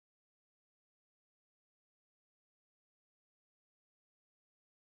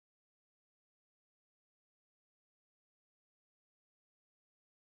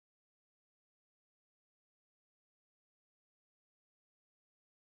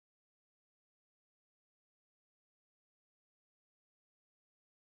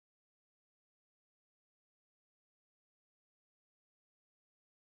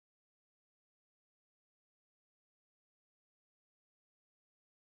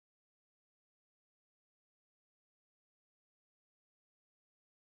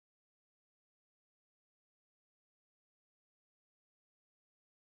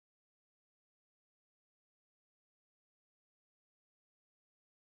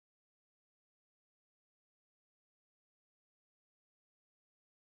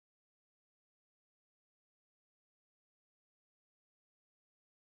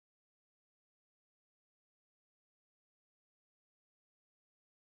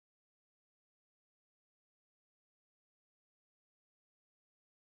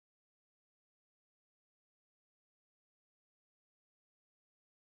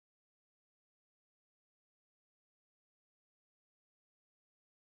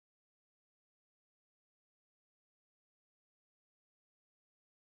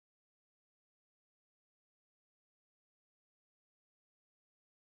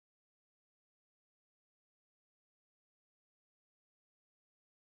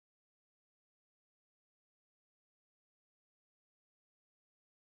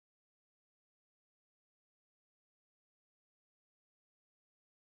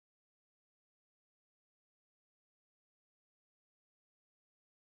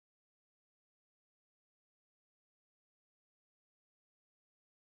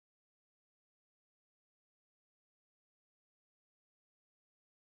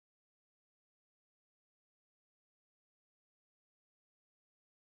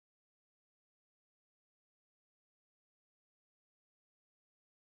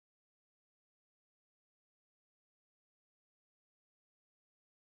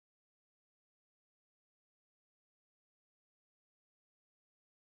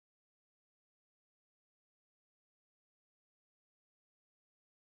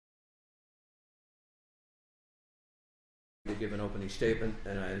To give an opening statement,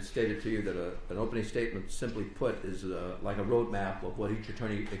 and I stated to you that an opening statement, simply put, is like a roadmap of what each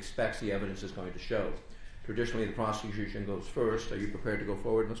attorney expects the evidence is going to show. Traditionally, the prosecution goes first. Are you prepared to go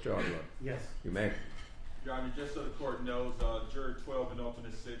forward, Mr. Aguilar? Yes. You may. Your Honor, just so the court knows, Juror 12 and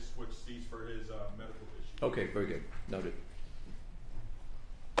alternate 6 switched seats for his medical issue. Okay, very good. Noted.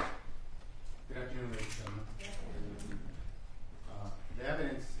 Good afternoon, ladies and gentlemen. The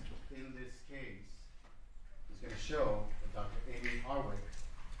evidence in this case is going to show that Dr. Amie Harwick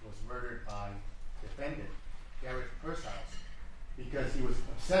was murdered by defendant Gareth Pursehouse because he was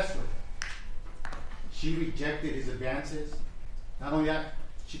obsessed with her. She rejected his advances. Not only that,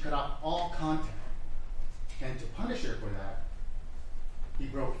 she cut off all contact. And to punish her for that, he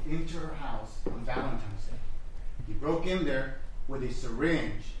broke into her house on Valentine's Day. He broke in there with a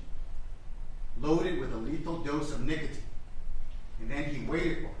syringe loaded with a lethal dose of nicotine. And then he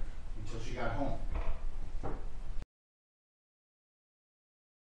waited for her until she got home.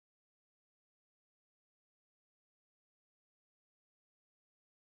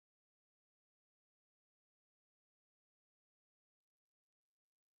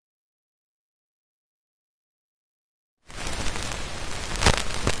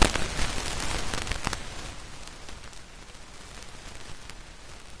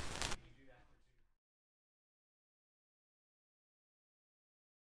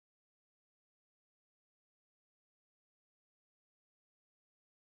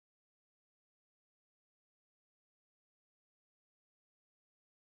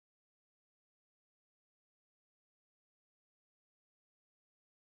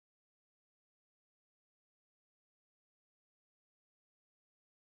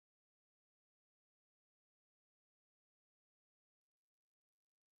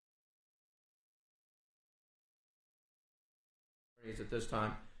 At this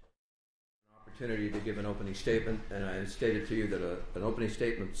time, an opportunity to give an opening statement, and I stated to you that an opening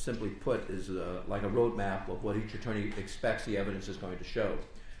statement, simply put, is like a roadmap of what each attorney expects the evidence is going to show.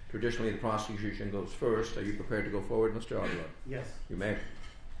 Traditionally, the prosecution goes first. Are you prepared to go forward, Mr. Aguilar? Yes. You may.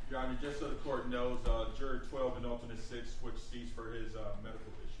 Your Honor, just so the court knows, Juror 12 and alternate 6 switched seats for his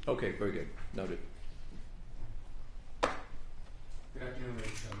medical issue. Okay, very good. Noted. Good afternoon,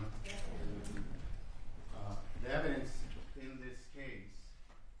 ladies and gentlemen. The evidence in this case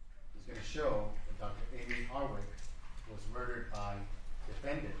is going to show that Dr. Amie Harwick was murdered by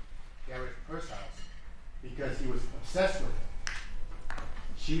defendant Gareth Pursehouse because he was obsessed with her.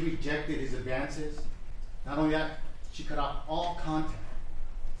 She rejected his advances. Not only that, she cut off all contact.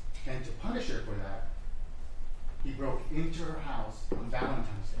 And to punish her for that, he broke into her house on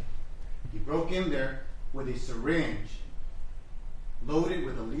Valentine's Day. He broke in there with a syringe loaded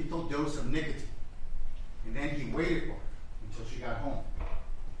with a lethal dose of nicotine. And then he waited for her until she got home.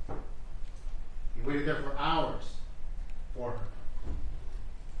 He waited there for hours for her.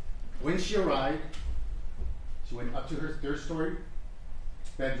 When she arrived, she went up to her third-story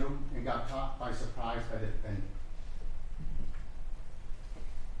bedroom and got caught by surprise by the defendant.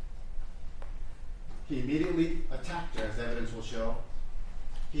 He immediately attacked her, as evidence will show.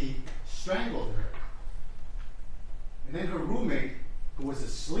 He strangled her. And then her roommate, who was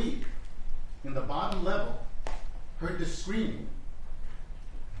asleep in the bottom level, heard the screaming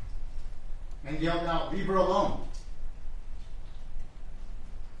and yelled out, "Leave her alone."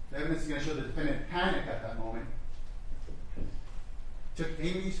 The evidence is going to show the defendant panicked at that moment, took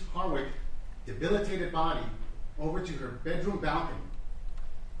Amie Harwick's debilitated body over to her bedroom balcony,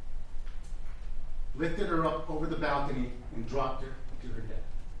 lifted her up over the balcony, and dropped her to her death.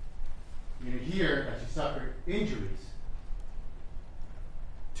 You can hear that she suffered injuries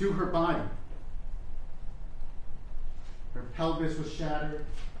to her body. Her pelvis was shattered,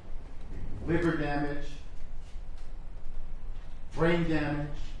 liver damage, brain damage,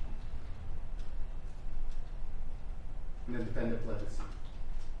 and the defendant fled the scene.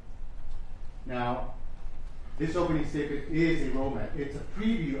 Now, this opening statement is a roadmap. It's a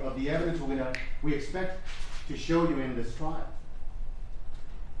preview of the evidence we expect to show you in this trial.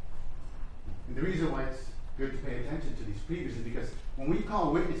 And the reason why it's good to pay attention to these previews is because when we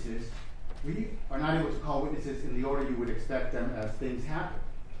call witnesses, we are not able to call witnesses in the order you would expect them as things happen.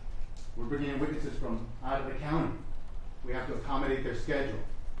 We're bringing in witnesses from out of the county. We have to accommodate their schedule.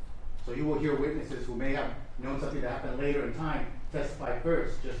 So you will hear witnesses who may have known something that happened later in time testify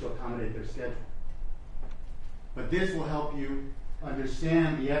first just to accommodate their schedule. But this will help you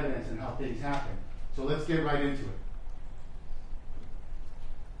understand the evidence and how things happen. So let's get right into it.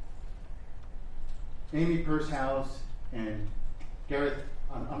 Amie Pursehouse and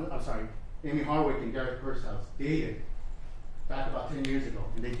Amie Harwick and Gareth Pursehouse dated back about 10 years ago.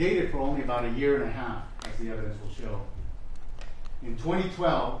 And they dated for only about a year and a half, as the evidence will show. In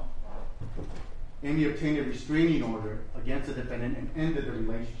 2012, Amie obtained a restraining order against the defendant and ended the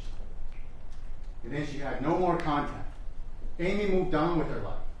relationship. And then she had no more contact. Amie moved on with her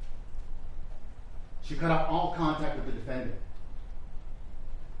life. She cut off all contact with the defendant.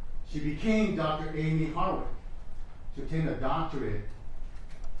 She became Dr. Amie Harwick. She obtained a doctorate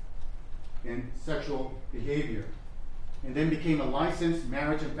in sexual behavior and then became a licensed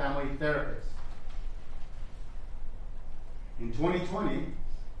marriage and family therapist. In 2020,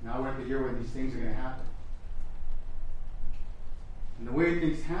 now we're at the year when these things are going to happen. And the way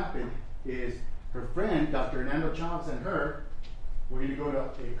things happen is her friend, Dr. Hernando Chavez, and her were going to go to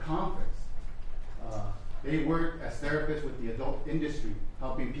a conference. They work as therapists with the adult industry,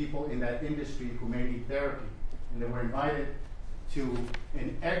 helping people in that industry who may need therapy. And they were invited to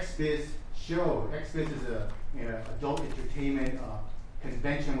an XBiz show. XBiz is an adult entertainment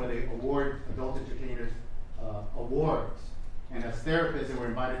convention where they award adult entertainers awards. And as therapists, they were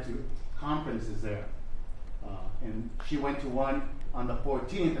invited to conferences there. And she went to one on the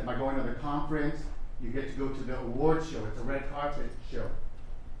 14th, and by going to the conference, you get to go to the award show. It's a red carpet show.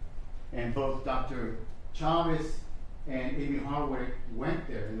 And both Dr. Chavez and Amie Harwick went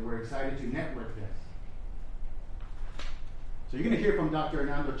there, and they were excited to network there. So you're going to hear from Dr.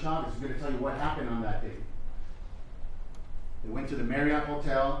 Hernando Chavez, who's going to tell you what happened on that day. They went to the Marriott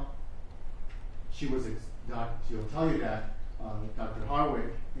Hotel. She'll tell you that Dr.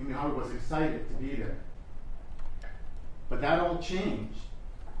 Harwick, Amie Harwick, was excited to be there. But that all changed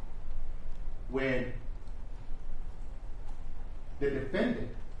when the defendant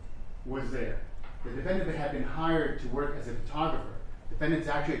was there. The defendant had been hired to work as a photographer. The defendant's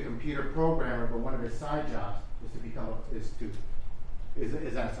actually a computer programmer, but one of his side jobs is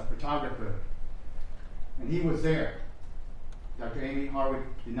as a photographer. And he was there. Dr. Amie Harwick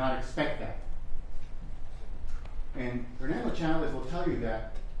did not expect that. And Hernando Chavez will tell you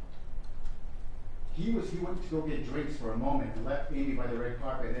that he went to go get drinks for a moment and left Amie by the red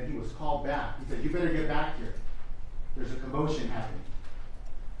carpet, and then he was called back. He said, "You better get back here. There's a commotion happening."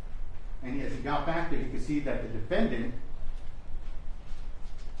 And as he got back there, he could see that the defendant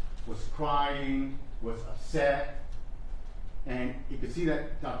was crying, was upset, and he could see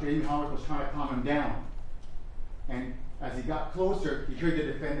that Dr. Amie Harwick was trying to calm him down. And as he got closer, he heard the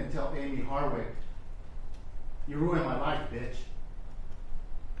defendant tell Amie Harwick, "You ruined my life, bitch,"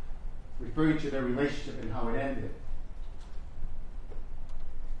 referring to their relationship and how it ended.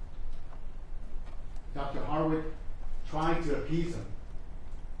 Dr. Harwick tried to appease him.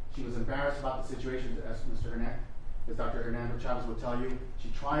 She was embarrassed about the situation, as Dr. Hernando Chavez will tell you. She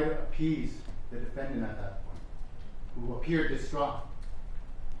tried to appease the defendant at that point, who appeared distraught.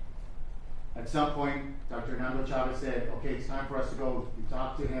 At some point, Dr. Hernando Chavez said, "Okay, it's time for us to go. We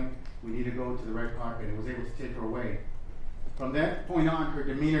talked to him. We need to go to the red carpet," and was able to take her away. From that point on, her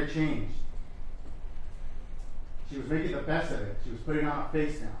demeanor changed. She was making the best of it. She was putting on a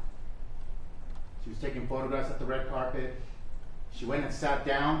face now. She was taking photographs at the red carpet. She went and sat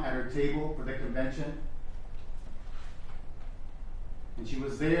down at her table for the convention. And she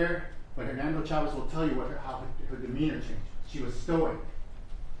was there, but Hernando Chavez will tell you how her demeanor changed. She was stoic.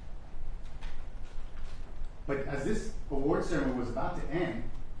 But as this award ceremony was about to end,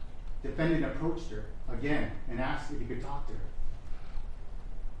 the defendant approached her again and asked if he could talk to her.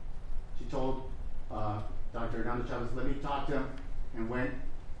 She told Dr. Hernando Chavez, "Let me talk to him," and went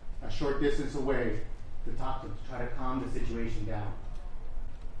a short distance away to talk to him, to try to calm the situation down.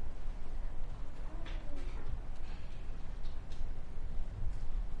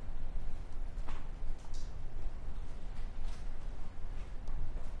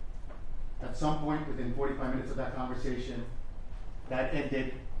 At some point, within 45 minutes of that conversation, that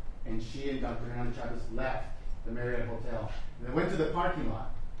ended, and she and Dr. Hernando Chavez left the Marriott Hotel. And they went to the parking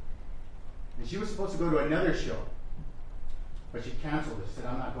lot. And she was supposed to go to another show, but she canceled it. She said,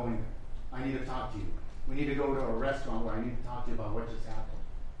 "I'm not going there. I need to talk to you. We need to go to a restaurant where I need to talk to you about what just happened."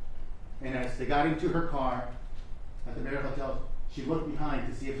 And as they got into her car at the Marriott Hotel, she looked behind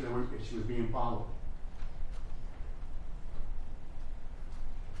to see if she was being followed.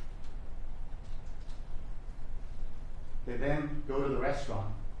 They then go to the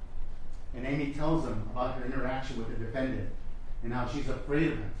restaurant, and Amie tells them about her interaction with the defendant and how she's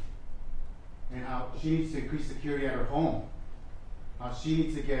afraid of him, and how she needs to increase security at her home, how she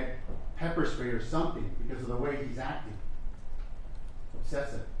needs to get pepper spray or something because of the way he's acting.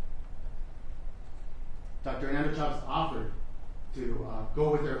 Obsessive. Dr. Hernando Chavez offered to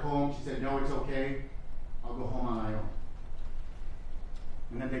go with her home. She said, "No, it's okay. I'll go home on my own."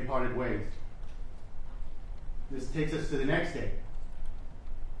 And then they parted ways. This takes us to the next day.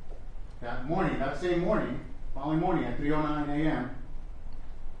 That same morning, Following morning at 3:09 a.m.,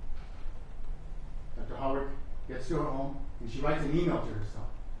 Dr. Harwick gets to her home and she writes an email to herself.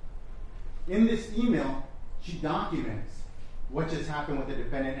 In this email, she documents what just happened with the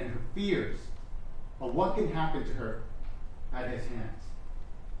defendant and her fears of what can happen to her at his hands.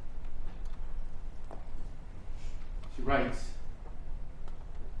 She writes,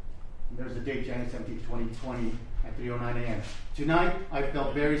 and there's the date, January 17, 2020, at 3:09 a.m. Tonight, I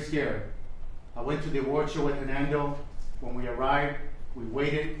felt very scared. I went to the award show with Hernando. When we arrived, we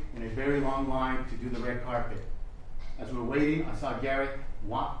waited in a very long line to do the red carpet. As we were waiting, I saw Gareth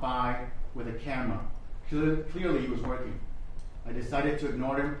walk by with a camera. Clearly, he was working. I decided to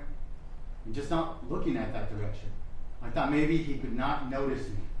ignore him and just not looking at that direction. I thought maybe he could not notice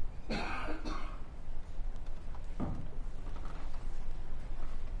me.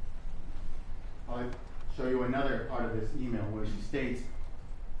 I'll show you another part of this email where she states,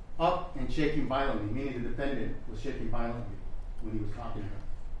 up and shaking violently, meaning the defendant was shaking violently when he was talking to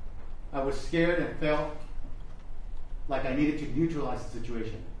her. I was scared and felt like I needed to neutralize the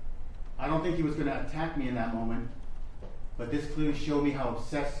situation. I don't think he was going to attack me in that moment, but this clearly showed me how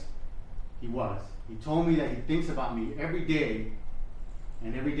obsessed he was. He told me that he thinks about me every day,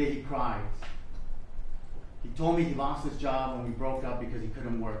 and every day he cries. He told me he lost his job when we broke up because he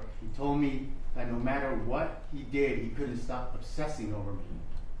couldn't work. He told me that no matter what he did, he couldn't stop obsessing over me.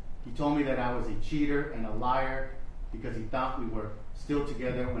 He told me that I was a cheater and a liar because he thought we were still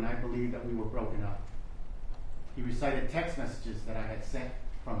together when I believed that we were broken up. He recited text messages that I had sent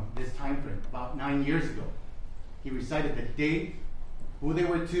from this time frame, about 9 years ago. He recited the date, who they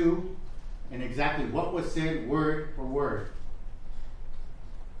were to, and exactly what was said word for word.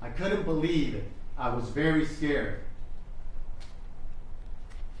 I couldn't believe it. I was very scared.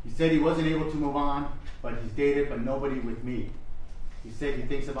 He said he wasn't able to move on, but he's dated, but nobody with me. He said he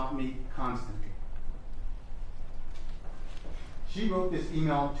thinks about me constantly. She wrote this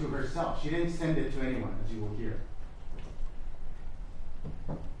email to herself. She didn't send it to anyone, as you will hear.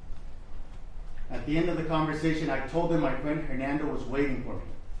 At the end of the conversation, I told him my friend Hernando was waiting for me.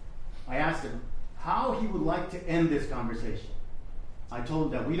 I asked him how he would like to end this conversation. I told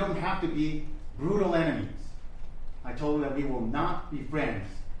him that we don't have to be brutal enemies. I told him that we will not be friends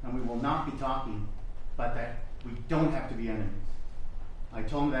and we will not be talking, but that we don't have to be enemies. I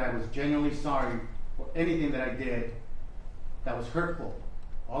told him that I was genuinely sorry for anything that I did that was hurtful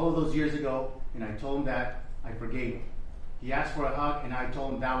all of those years ago, and I told him that I forgave him. He asked for a hug, and I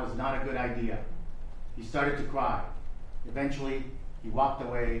told him that was not a good idea. He started to cry. Eventually, he walked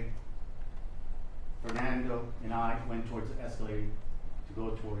away. Fernando and I went towards the escalator to go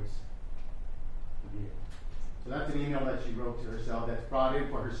towards the vehicle. So that's an email that she wrote to herself that's brought in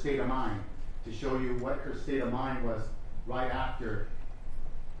for her state of mind, to show you what her state of mind was right after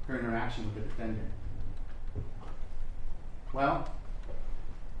her interaction with the defendant. Well,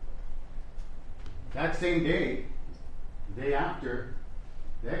 that same day, the day after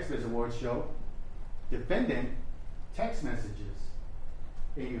the Express Awards show, defendant text messages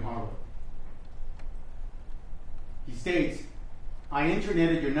Amie Harwick. He states, I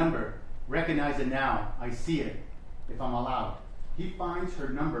interneted your number, recognize it now, I see it, if I'm allowed. He finds her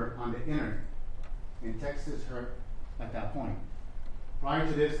number on the internet and texts her at that point. Prior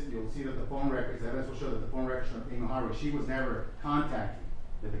to this, you'll see that the phone records, evidence will show that the phone records from Amie Harwick, she was never contacting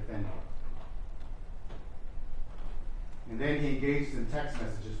the defendant. And then he engages in text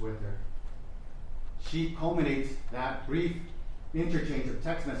messages with her. She culminates that brief interchange of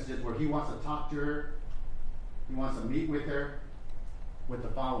text messages where he wants to talk to her, he wants to meet with her, with the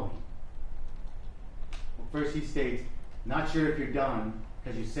following. Well, first he states, not sure if you're done,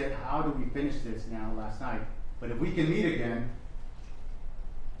 because you said, how do we finish this now last night? But if we can meet again,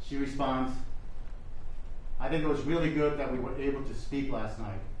 she responds, I think it was really good that we were able to speak last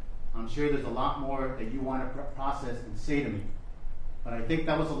night. I'm sure there's a lot more that you want to process and say to me. But I think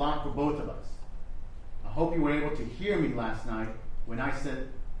that was a lot for both of us. I hope you were able to hear me last night when I said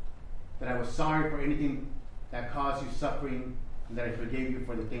that I was sorry for anything that caused you suffering and that I forgave you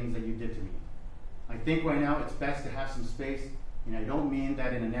for the things that you did to me. I think right now it's best to have some space, and I don't mean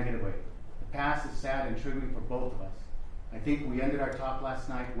that in a negative way. The past is sad and triggering for both of us. I think we ended our talk last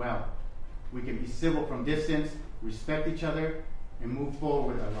night well. We can be civil from distance, respect each other, and move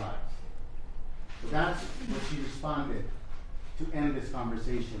forward with our lives. So that's what she responded to end this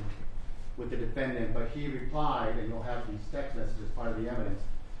conversation with the defendant. But he replied, and you'll have these text messages as part of the evidence,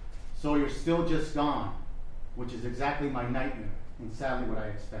 so you're still just gone, which is exactly my nightmare, and sadly what I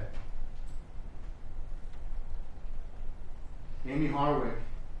expected. Amie Harwick,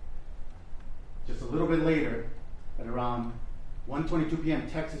 just a little bit later, at around 1:22 p.m.,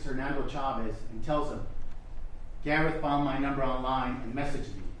 texts Hernando Chavez and tells him Gareth found my number online and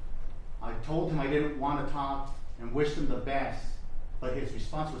messaged me. I told him I didn't want to talk and wished him the best, but his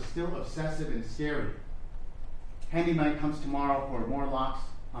response was still obsessive and scary. Handyman comes tomorrow for more locks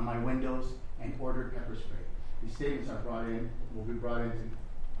on my windows and ordered pepper spray. These statements will be brought in to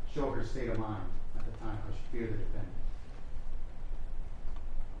show her state of mind at the time, how she feared the defendant.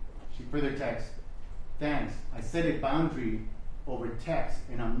 She further texts, "Thanks, I set a boundary over text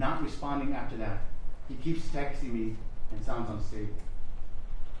and I'm not responding after that. He keeps texting me and sounds unstable."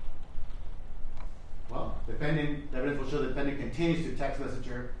 Well, the evidence will show the defendant continues to text message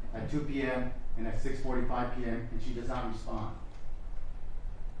her at 2 p.m. and at 6:45 p.m. and she does not respond.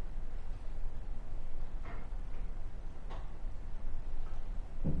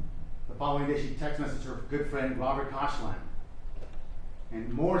 The following day, she text messaged her good friend Robert Koshland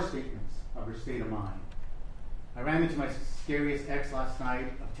and more statements of her state of mind. "I ran into my scariest ex last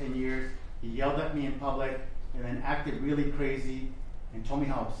night of 10 years. He yelled at me in public and then acted really crazy and told me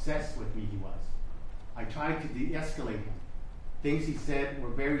how obsessed with me he was. I tried to de-escalate him. Things he said were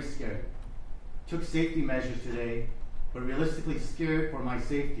very scary. Took safety measures today, but realistically scared for my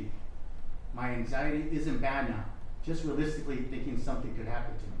safety. My anxiety isn't bad now, just realistically thinking something could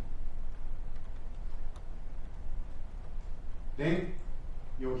happen to me." Then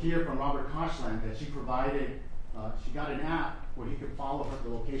you'll hear from Robert Koshland that she got an app where he could follow the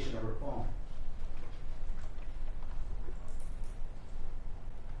location of her phone.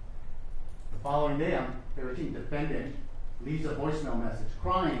 The following day, on 13th, defendant leaves a voicemail message,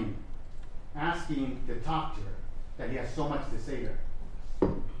 crying, asking to talk to her, that he has so much to say to her.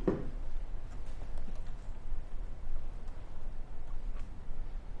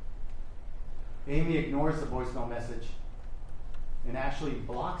 Amie ignores the voicemail message and actually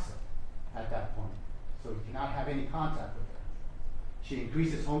blocks him at that point, so he cannot have any contact with her. She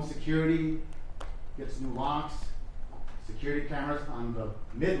increases home security, gets new locks, security cameras on the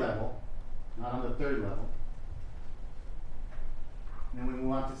mid-level, not on the third level. And then we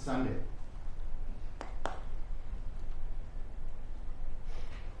move on to Sunday.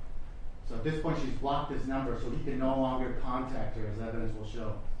 So at this point, she's blocked his number so he can no longer contact her, as evidence will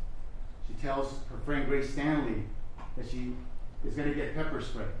show. She tells her friend Grace Stanley that she is going to get pepper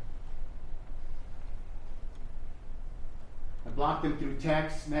spray. I blocked him through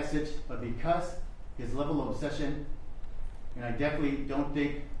text message, but because his level of obsession, and I definitely don't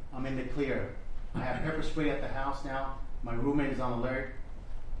think I'm in the clear. I have pepper spray at the house now. My roommate is on alert.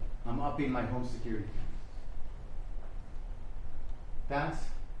 I'm upping my home security. That's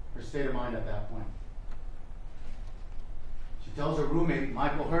her state of mind at that point. She tells her roommate,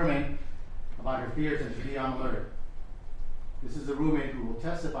 Michael Herman, about her fears and to be on alert. This is the roommate who will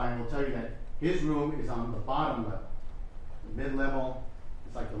testify and will tell you that his room is on the bottom level. The mid-level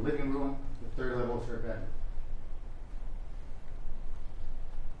is like the living room. The third level is her bedroom.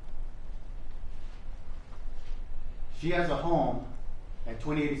 She has a home at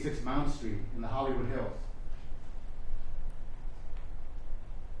 2086 Mount Street in the Hollywood Hills.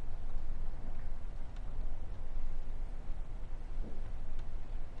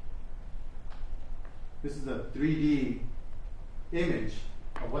 This is a 3D image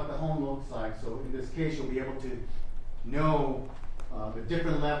of what the home looks like. So in this case, you'll be able to know the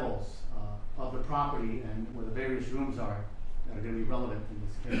different levels of the property and where the various rooms are that are going to be relevant in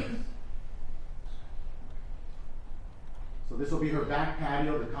this case. So this will be her back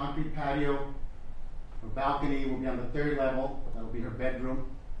patio, the concrete patio. Her balcony will be on the third level. That will be her bedroom.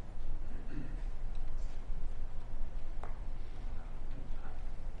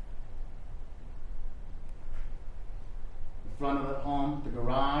 The front of the home, the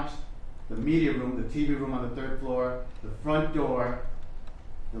garage, the media room, the TV room on the third floor, the front door,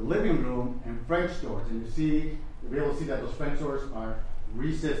 the living room, and French doors. And you'll be able to see that those French doors are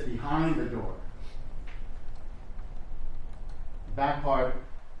recessed behind the door. The back part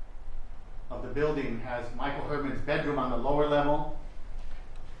of the building has Michael Herman's bedroom on the lower level.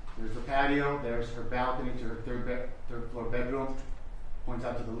 There's the patio. There's her balcony to her third floor bedroom. Points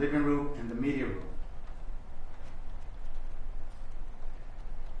out to the living room and the media room.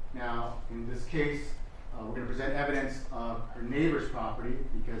 Now, in this case, we're going to present evidence of her neighbor's property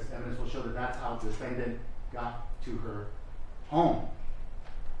because evidence will show that that's how the defendant got to her home.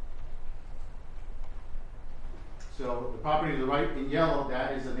 So the property to the right in yellow,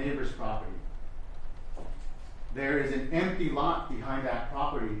 that is the neighbor's property. There is an empty lot behind that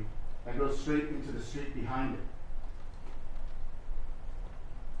property that goes straight into the street behind it.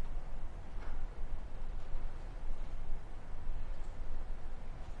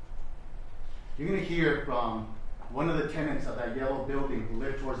 You're going to hear from one of the tenants of that yellow building who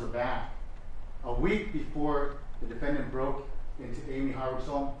lived towards the back. A week before the defendant broke into Amie Harwick's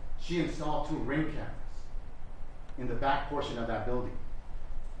home, she installed 2 ring cameras in the back portion of that building.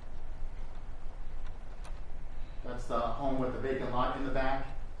 That's the home with the vacant lot in the back.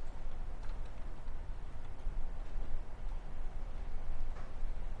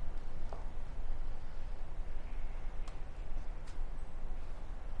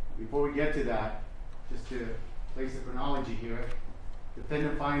 Before we get to that, just to place the chronology here, the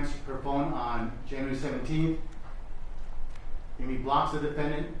defendant finds her phone on January 17th. Amie blocks the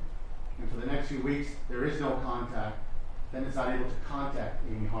defendant, and for the next few weeks, there is no contact. The defendant's not able to contact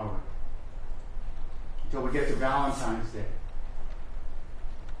Amie Harwick until we get to Valentine's Day.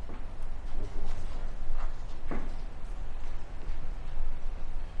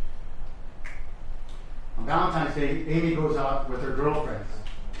 On Valentine's Day, Amie goes out with her girlfriends,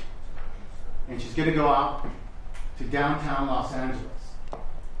 and she's going to go out to downtown Los Angeles.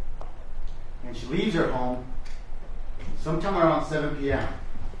 And she leaves her home sometime around 7 p.m.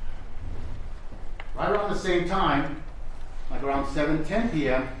 Right around the same time, like around 7:10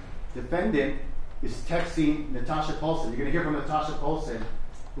 p.m., the defendant is texting Natasha Polson. You're going to hear from Natasha Polson,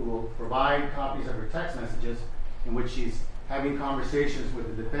 who will provide copies of her text messages in which she's having conversations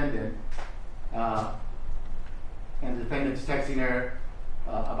with the defendant. And the defendant's texting her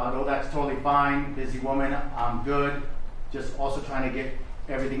about, oh, that's totally fine, busy woman, I'm good, just also trying to get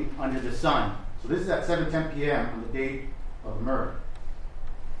everything under the sun. So this is at 7:10 p.m. on the date of murder,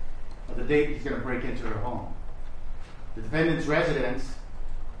 or the date he's going to break into her home. The defendant's residence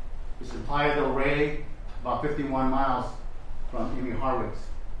is in Playa del Rey, about 51 miles from Amie Harwick's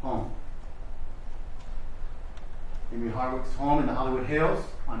home. Amie Harwick's home in the Hollywood Hills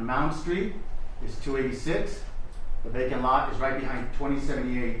on Mount Street is 286. The vacant lot is right behind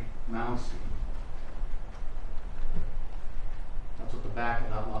 2078 Mount Street. That's what the back of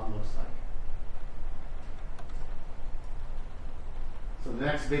that lot looks like. So the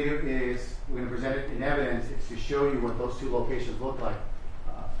next video is, we're going to present it in evidence. It's to show you what those 2 locations look like.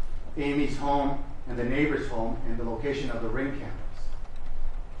 Amie's home and the neighbor's home, and the location of the ring cameras.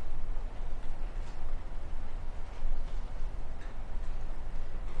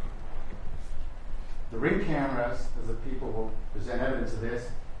 The ring cameras, as the people will present evidence of this,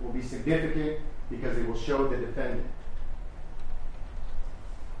 will be significant because they will show the defendant.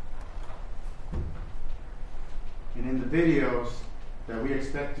 And in the videos that we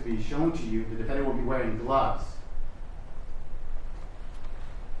expect to be shown to you, the defendant will be wearing gloves.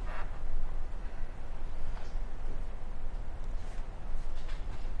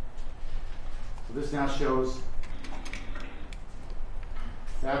 So this now shows,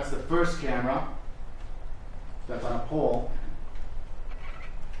 that's the first camera that's on a pole.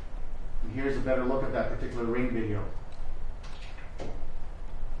 And here's a better look at that particular ring video.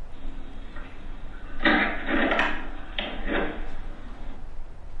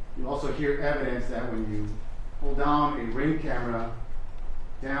 You also hear evidence that when you pull down a ring camera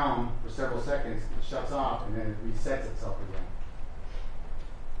down for several seconds, it shuts off and then it resets itself again.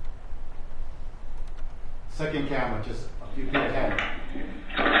 Second camera, just a few feet ahead.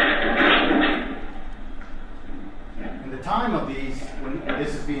 And the time of these, when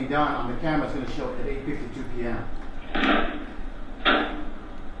this is being done on the camera, is going to show at 8:52 p.m.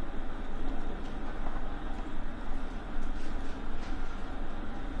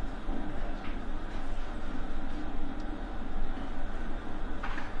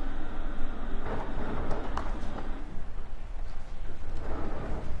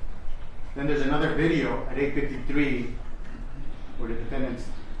 Then there's another video at 8:53 where the defendant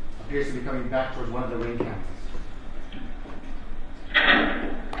appears to be coming back towards one of the ring cameras.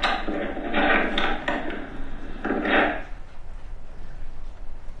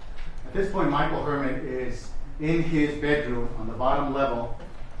 At this point, Michael Herman is in his bedroom on the bottom level.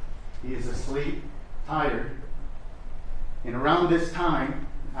 He is asleep, tired. And around this time,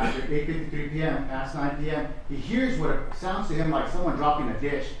 after 8:53 p.m., past 9 p.m., he hears what sounds to him like someone dropping a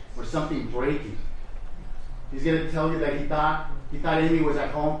dish or something breaking. He's going to tell you that he thought Amie was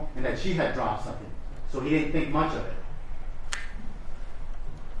at home and that she had dropped something. So he didn't think much of it.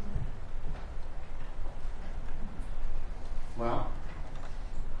 Well,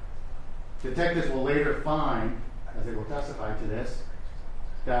 detectives will later find, as they will testify to this,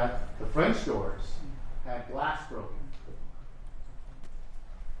 that the French doors had glass broken.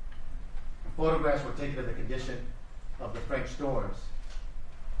 And photographs were taken of the condition of the French doors,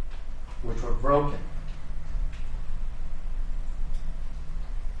 which were broken.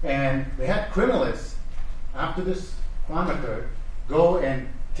 And they had criminalists, after this crime occurred, go and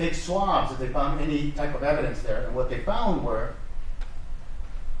take swabs if they found any type of evidence there. And what they found were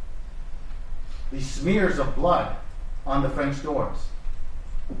these smears of blood on the French doors.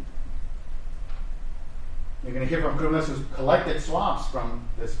 You're going to hear from criminals who collected swabs from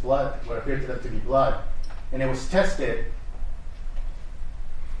this blood, what appeared to them to be blood, and it was tested,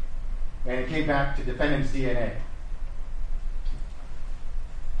 and it came back to defendant's DNA.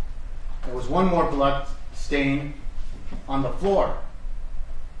 There was one more blood stain on the floor,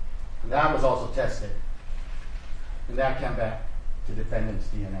 and that was also tested, and that came back to defendant's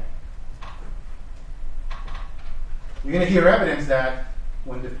DNA. You're going to hear evidence that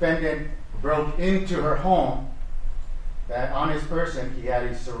when defendant broke into her home, that on his person he had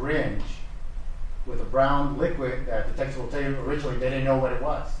a syringe with a brown liquid that detectives will tell you originally they didn't know what it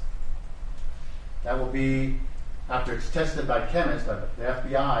was. That will be, after it's tested by chemists, by the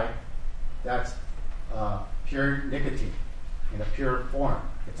FBI, that's pure nicotine in a pure form.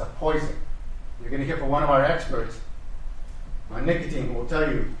 It's a poison. You're going to hear from one of our experts on nicotine who will tell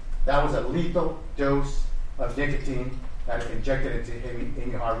you that was a lethal dose of nicotine that if injected into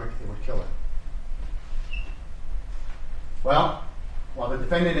Amie Harwick, it would kill her. Well, while the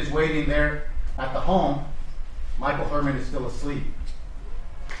defendant is waiting there at the home, Michael Herman is still asleep.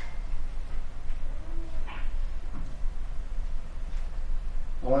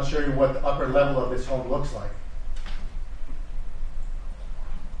 I want to show you what the upper level of this home looks like.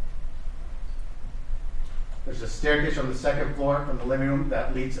 There's a staircase from the second floor from the living room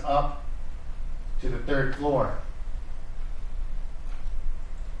that leads up to the third floor.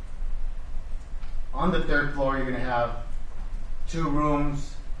 On the third floor, you're going to have 2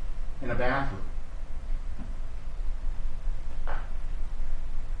 rooms and a bathroom.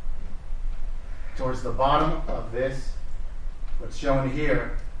 Towards the bottom of this, what's shown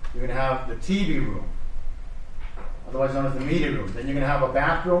here, you're going to have the TV room, otherwise known as the media room. Then you're going to have a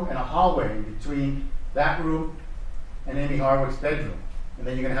bathroom and a hallway in between that room and Amie Harwick's bedroom. And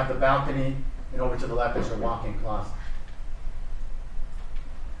then you're going to have the balcony, and over to the left is her walk-in closet.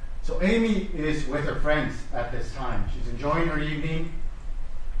 So Amie is with her friends at this time. She's enjoying her evening,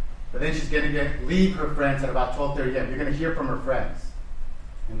 but then she's going to leave her friends at about 12:30 a.m. You're going to hear from her friends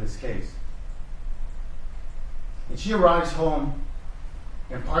in this case. And she arrives home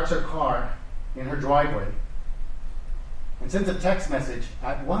and parks her car in her driveway and sends a text message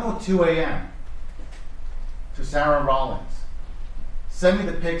at 1:02 a.m. to Sarah Rollins. Send me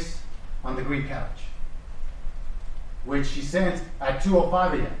the pics on the green couch, which she sends at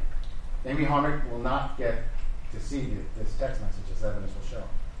 2:05 a.m. Amie Harwick will not get to see this text message, as evidence will show.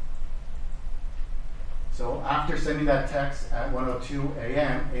 So after sending that text at 1:02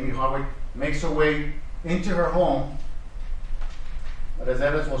 a.m., Amie Harwick makes her way into her home. But as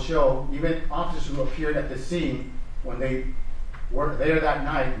evidence will show, even officers who appeared at the scene when they were there that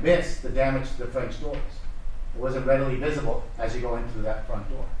night missed the damage to the French doors. It wasn't readily visible as you go in through that front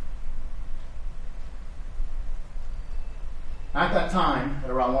door. At that time, at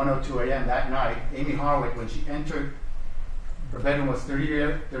around 1:02 a.m. that night, Amie Harwick, when she entered her bedroom, was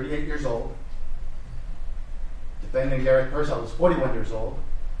 38 years old. Defendant Gareth Pursehouse was 41 years old.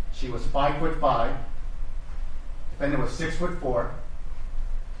 She was 5'5". Defendant was 6'4".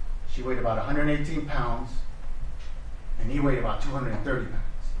 She weighed about 118 pounds, and he weighed about 230 pounds.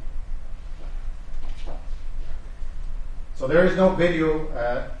 So there is no video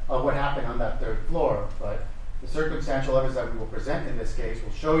of what happened on that third floor, but the circumstantial evidence that we will present in this case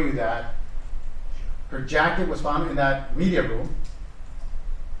will show you that her jacket was found in that media room.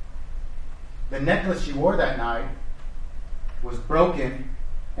 The necklace she wore that night was broken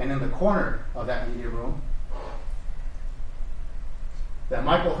and in the corner of that media room. That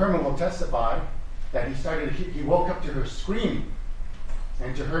Michael Herman will testify that he woke up to her screaming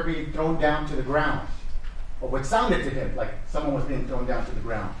and to her being thrown down to the ground, or what sounded to him like someone was being thrown down to the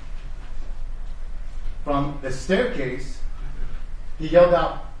ground. From the staircase, he yelled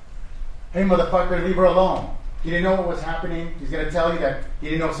out, "Hey motherfucker, leave her alone." He didn't know what was happening. He's going to tell you that he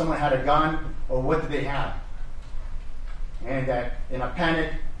didn't know if someone had a gun or what did they have. And that in a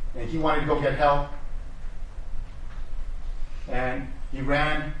panic, and he wanted to go get help. And he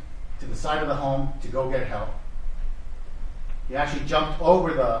ran to the side of the home to go get help. He actually jumped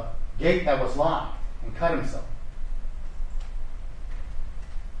over the gate that was locked and cut himself.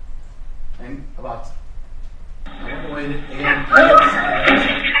 And about 1:08 a.m.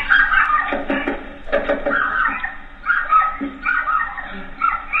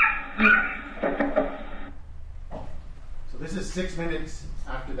 So this is 6 minutes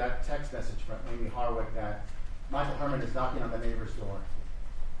after that text message from Amie Harwick that Michael Herman is knocking on the neighbor's door.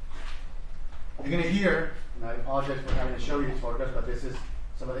 You're going to hear, and I apologize for having to show you these photographs, but this is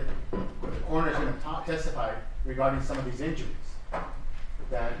some of the coroner is going to testify regarding some of these injuries.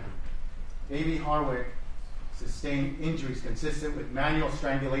 That Amie Harwick sustained injuries consistent with manual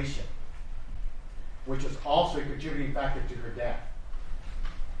strangulation, which was also a contributing factor to her death.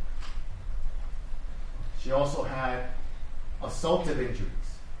 She also had assaultive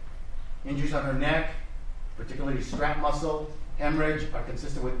injuries on her neck, particularly strap muscle, hemorrhage, are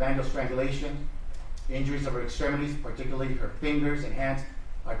consistent with manual strangulation. Injuries of her extremities, particularly her fingers and hands,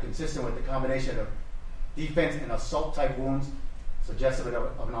 are consistent with the combination of defense and assault-type wounds, suggestive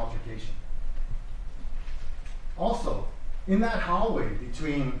of an altercation. Also, in that hallway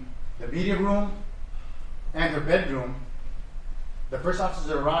between the media room and her bedroom, the first officers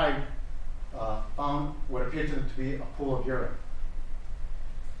that arrived found what appeared to them to be a pool of urine.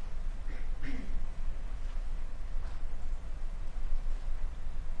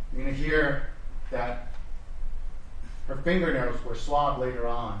 You're going to hear that her fingernails were swabbed later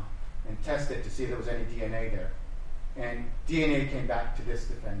on and tested to see if there was any DNA there. And DNA came back to this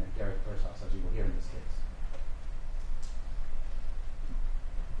defendant, Gareth Pursehouse, as you will hear in this case.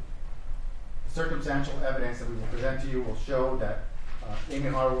 The circumstantial evidence that we will present to you will show that Amie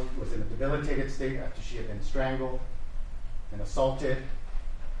Harwick was in a debilitated state after she had been strangled and assaulted,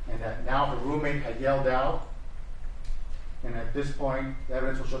 and that now her roommate had yelled out. And at this point, the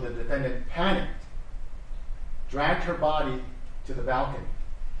evidence will show the defendant panicked, dragged her body to the balcony,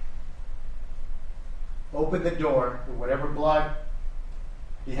 opened the door with whatever blood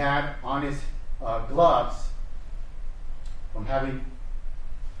he had on his gloves from having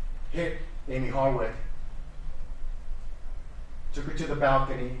hit Amie Harwick, took her to the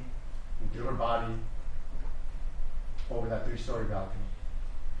balcony and threw her body over that 3-story balcony.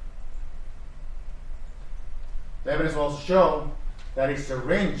 The evidence will also show that a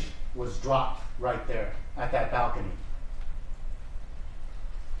syringe was dropped right there at that balcony.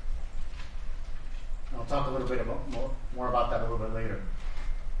 I'll talk a little bit more about that a little bit later.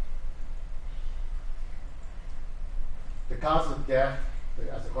 The cause of death,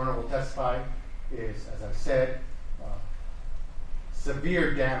 as the coroner will testify, is, as I said,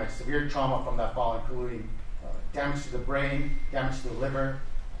 severe damage, severe trauma from that fall, including damage to the brain, damage to the liver,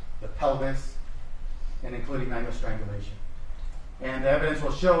 the pelvis, and including manual strangulation. And the evidence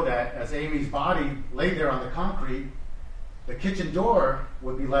will show that as Amie's body lay there on the concrete, the kitchen door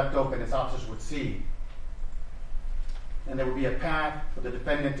would be left open as officers would see. And there would be a path for the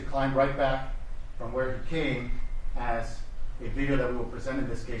defendant to climb right back from where he came, as a video that we will present in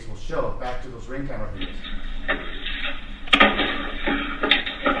this case will show, back to those ring camera videos.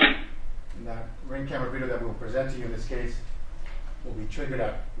 And that ring camera video that we will present to you in this case will be triggered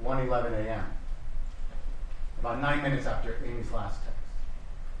at 1:11 a.m., about 9 minutes after Amie's last text.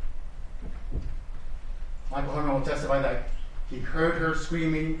 Michael Herman will testify that he heard her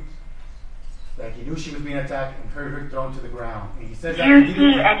screaming, that he knew she was being attacked, and heard her thrown to the ground. And he says that do you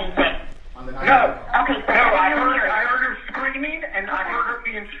see anything? On the night No. of the Okay, so No, I heard her screaming, and I heard her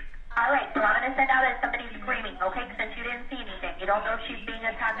being... all right, so I'm going to send out that somebody's screaming, okay, since you didn't see anything. You don't know if she's being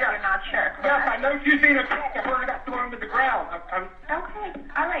attacked or you're not sure. Yes, I know she's being attacked. I heard her got thrown to the ground. Okay,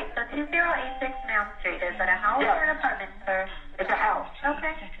 all right, so 2086 Mount Street. Is that a house or an apartment, sir? It's a house.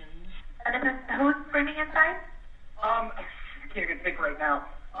 Okay. And this is, who's screaming inside? I can't even think right now.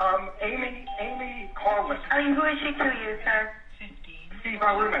 Amie Harwick. I mean, who is she to you, sir? She's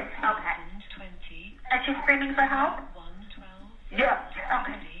my roommate. Okay. And she's screaming for help? Yes.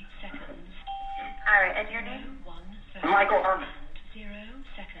 Okay. All right, and your name? Michael Herman.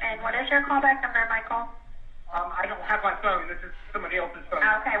 And what is your callback number, Michael? I don't have my phone. This is somebody else's phone.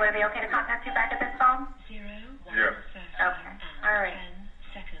 Okay, would it be okay to contact you back at this phone? Yes. Okay. All right.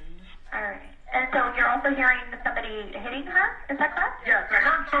 All right. And so you're also hearing somebody hitting her? Is that correct? Yes, I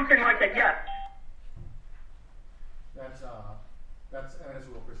heard something like that, yes. That's evidence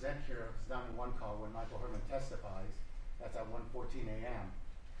we will present here. It's 911 call when Michael Herman testifies. That's at 1:14 a.m.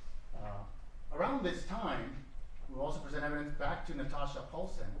 Around this time, we will also present evidence back to Natasha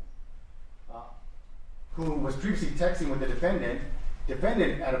Paulson, who was previously texting with the defendant.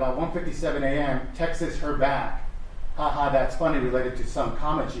 Defendant, at about 1:57 a.m., texts her back, haha, that's funny, related to some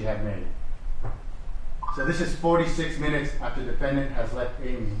comment she had made. So this is 46 minutes after the defendant has left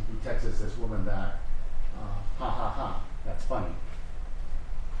Amie. He texts this woman back, ha ha ha, that's funny.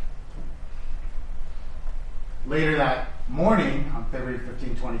 Later that morning, on February 15,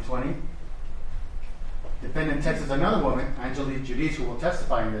 2020, defendant texts another woman, Angelique Judice, who will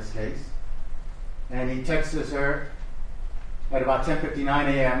testify in this case, and he texts her at about 10:59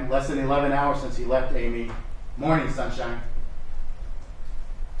 a.m., less than 11 hours since he left Amie. Morning, sunshine.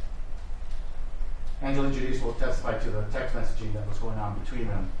 Angelique Judice will testify to the text messaging that was going on between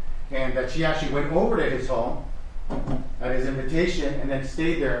them, and that she actually went over to his home at his invitation and then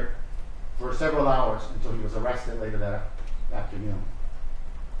stayed there for several hours until he was arrested later that afternoon.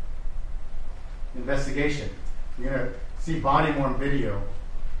 Investigation. You're going to see body-worn video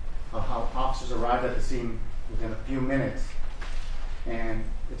of how officers arrived at the scene within a few minutes. And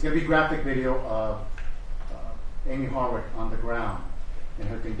it's going to be graphic video of Amie Harwick on the ground in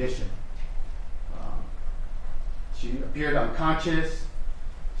her condition. She appeared unconscious.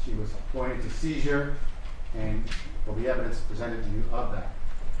 She was going into seizure, and there'll be evidence presented to you of that.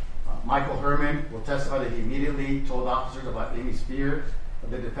 Michael Herman will testify that he immediately told officers about Amie's fear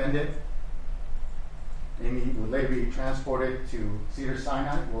of the defendant. Amie would later be transported to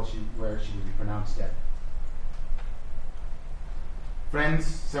Cedars-Sinai, where she would be pronounced dead.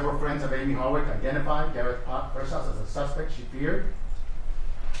 Several friends of Amie Harwick identified Gareth Pursehouse as a suspect she feared.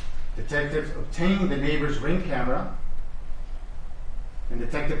 Detectives obtained the neighbor's Ring camera, and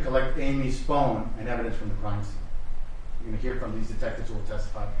detective collect Amie's phone and evidence from the crime scene. You're going to hear from these detectives who will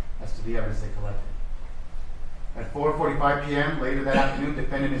testify as to the evidence they collected. At 4:45 p.m. later that afternoon,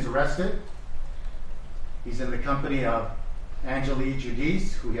 defendant is arrested. He's in the company of Angelique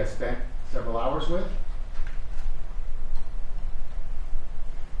Judice, who he has spent several hours with.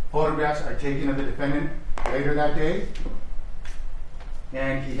 Photographs are taken of the defendant later that day,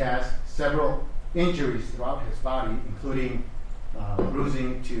 and he has several injuries throughout his body, including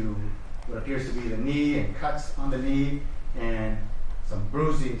bruising to what appears to be the knee and cuts on the knee, and some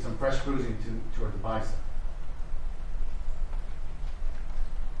bruising, some fresh bruising toward the bicep.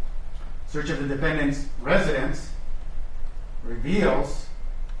 Search of the defendant's residence reveals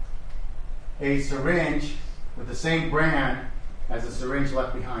a syringe with the same brand as the syringe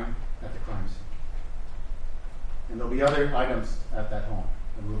left behind at the crime scene. And there'll be other items at that home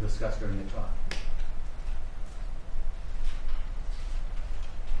that we'll discuss during the trial.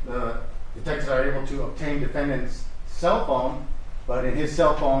 The detectives are able to obtain defendant's cell phone, but in his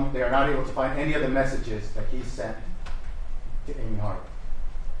cell phone, they are not able to find any of the messages that he sent to Amie Harwick.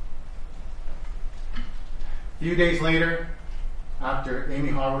 A few days later, after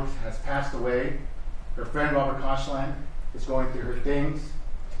Amie Harwick has passed away, her friend Robert Koshland is going through her things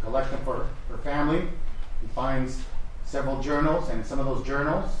to collect them for her family. He finds several journals, and in some of those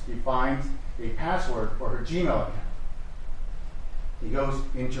journals, he finds a password for her Gmail account. He goes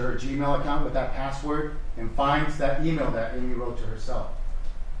into her Gmail account with that password and finds that email that Amie wrote to herself.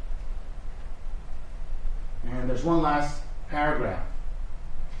 And there's one last paragraph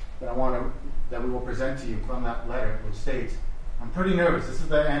that we will present to you from that letter, which states, "I'm pretty nervous." This is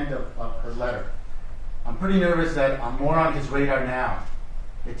the end of her letter. "I'm pretty nervous that I'm more on his radar now.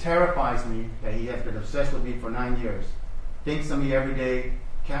 It terrifies me that he has been obsessed with me for 9 years. Thinks of me every day,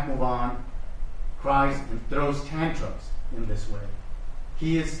 can't move on, cries and throws tantrums in this way.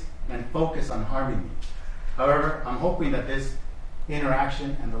 He is and focused on harming me. However, I'm hoping that this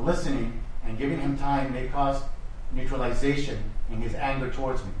interaction and the listening and giving him time may cause neutralization in his anger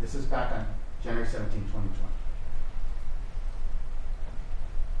towards me." This is back on January 17, 2020.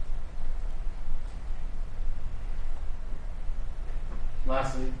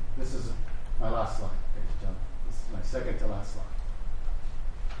 Lastly, this is my last slide, ladies and gentlemen. This is my second to last slide.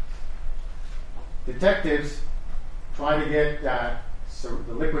 Detectives try to get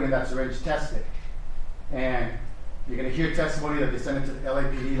the liquid in that syringe tested. And you're going to hear testimony that they send it to the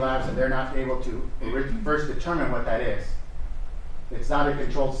LAPD labs and they're not able to first determine what that is. It's not a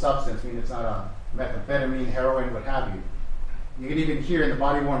controlled substance, meaning it's not a methamphetamine, heroin, what have you. You can even hear in the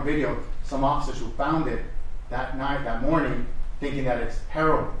body-worn video some officers who found it that night, that morning, thinking that it's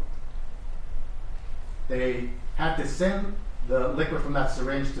heroin. They had to send the liquid from that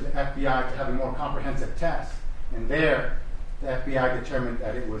syringe to the FBI to have a more comprehensive test. And there, the FBI determined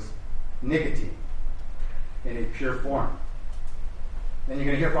that it was nicotine in a pure form. Then you're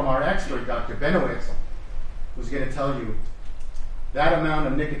going to hear from our expert, Dr. Benowitz, who's going to tell you that amount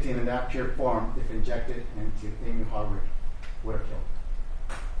of nicotine in that pure form, if injected into Amie Harwick, would have killed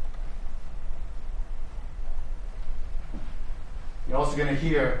her. You're also going to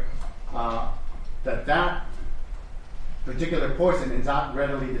hear that particular poison is not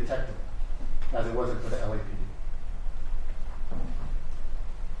readily detectable, as it wasn't for the LAPD.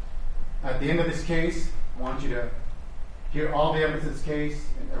 At the end of this case, I want you to hear all the evidence of this case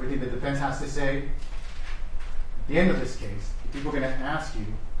and everything the defense has to say. At the end of this case, the people are going to ask you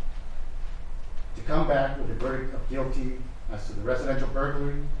to come back with a verdict of guilty as to the residential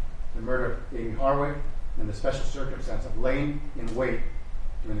burglary, the murder of Amie Harwick, and the special circumstance of laying in wait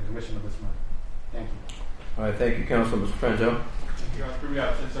during the commission of this murder. Thank you. All right, thank you, Counsel. Mr. Franzo. Your Honor, we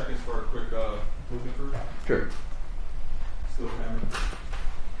have 10 seconds for a quick movement through. Sure. Still family.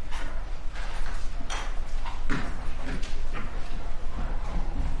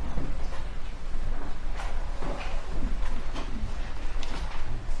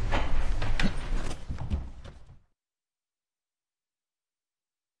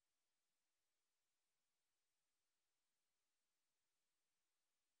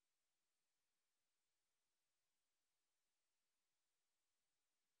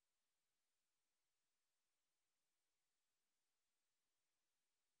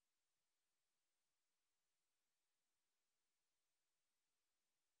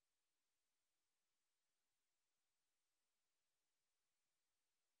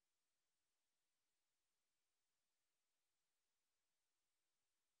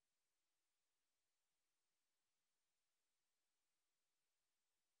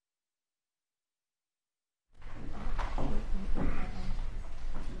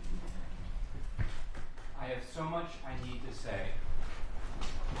 so much I need to say.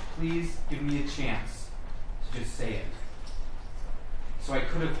 Please give me a chance to just say it. So I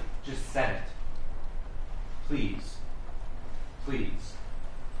could have just said it. Please. Please.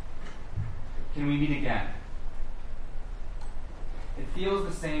 Can we meet again? It feels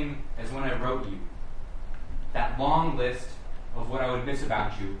the same as when I wrote you. That long list of what I would miss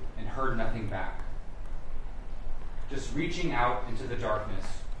about you and heard nothing back. Just reaching out into the darkness,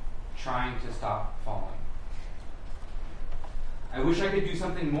 trying to stop falling. I wish I could do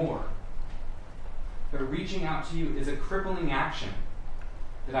something more, but reaching out to you is a crippling action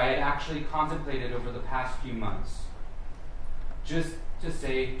that I had actually contemplated over the past few months. Just to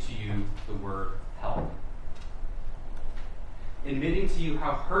say to you the word help. Admitting to you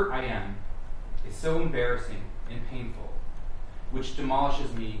how hurt I am is so embarrassing and painful, which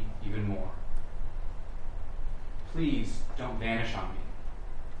demolishes me even more. Please don't vanish on me.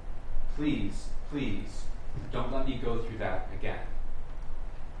 Please, please, don't let me go through that again.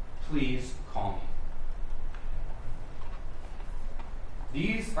 Please call me.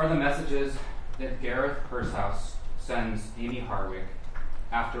 These are the messages that Gareth Pursehouse sends Amie Harwick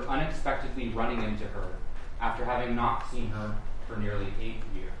after unexpectedly running into her after having not seen her for nearly 8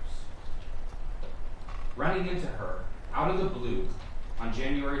 years. Running into her out of the blue on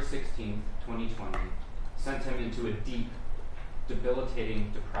January 16, 2020, sent him into a deep,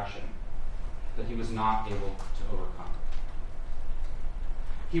 debilitating depression that he was not able to overcome.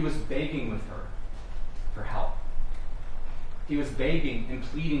 He was begging with her for help. He was begging and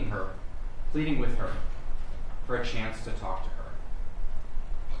pleading with her for a chance to talk to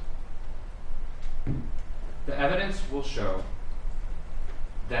her. The evidence will show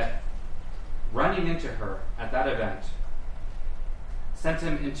that running into her at that event sent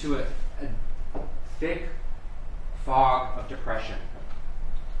him into a thick fog of depression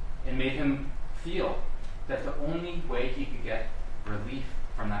and made him feel that the only way he could get relief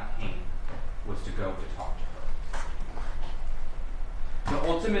from that pain was to go to talk to her. The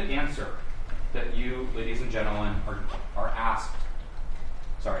ultimate answer that you, ladies and gentlemen, are asked,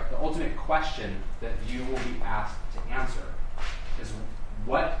 the ultimate question that you will be asked to answer is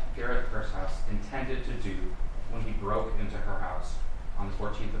what Gareth Pursehouse intended to do when he broke into her house on the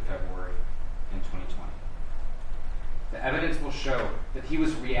 14th of February in 2020. The evidence will show that he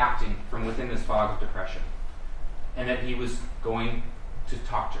was reacting from within this fog of depression and that he was going to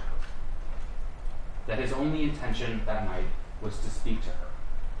talk to her. That his only intention that night was to speak to her.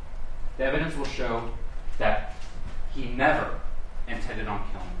 The evidence will show that he never intended on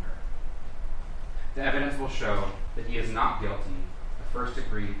killing her. The evidence will show that he is not guilty of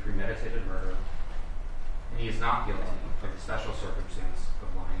first-degree premeditated murder, and he is not guilty of the special circumstance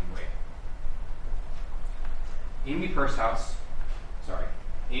of lying in wait. Amie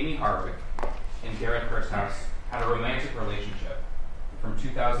Harwick and Gareth Pursehouse had a romantic relationship from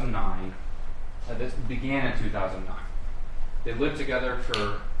 2009. This began in 2009. They lived together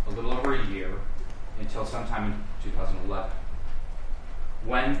for a little over a year until sometime in 2011.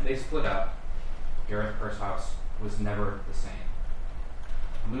 When they split up, Gareth Pursehouse was never the same.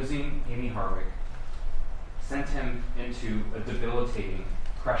 Losing Amie Harwick sent him into a debilitating,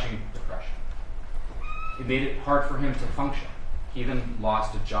 crushing depression. It made it hard for him to function. He even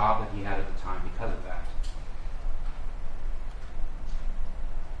lost a job that he had at the time because of that.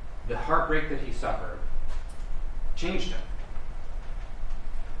 The heartbreak that he suffered changed him.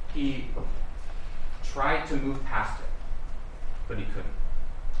 He tried to move past it, but he couldn't.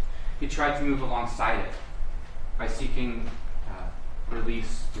 He tried to move alongside it by seeking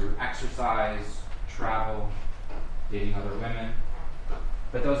release through exercise, travel, dating other women,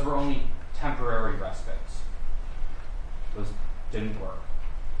 but those were only temporary respites. Those didn't work.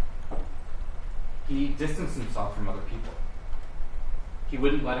 He distanced himself from other people. He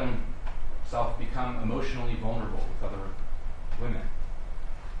wouldn't let himself become emotionally vulnerable with other women.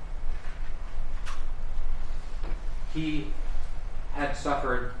 He had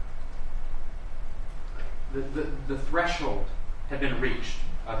suffered, the threshold had been reached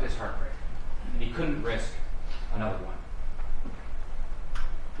of his heartbreak, and he couldn't risk another one.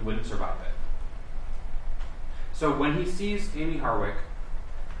 He wouldn't survive it. So when he sees Amie Harwick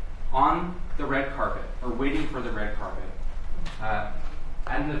on the red carpet, or waiting for the red carpet, at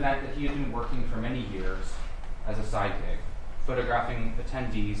an event that he had been working for many years as a side gig, photographing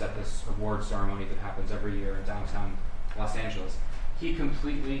attendees at this award ceremony that happens every year in downtown Los Angeles, he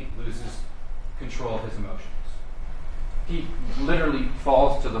completely loses control of his emotions. He literally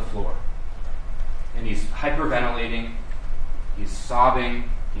falls to the floor, and he's hyperventilating, he's sobbing,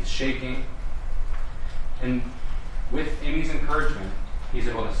 he's shaking, and with Amie's encouragement, he's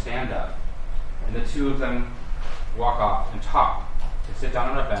able to stand up, and the two of them walk off and talk. They sit down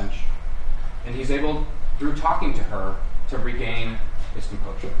on a bench, and he's able, through talking to her, to regain his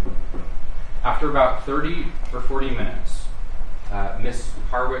composure. After about 30 or 40 minutes, Miss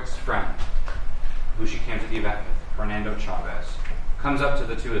Harwick's friend, who she came to the event with, Fernando Chavez, comes up to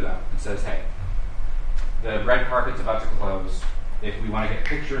the two of them and says, hey, the red carpet's about to close. If we want to get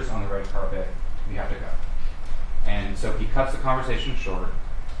pictures on the red carpet, we have to go. And so he cuts the conversation short,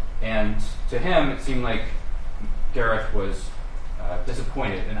 and to him, it seemed like Gareth was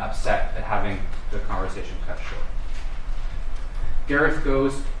disappointed and upset at having the conversation cut short. Gareth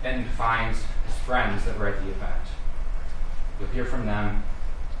goes and finds his friends that were at the event. You'll hear from them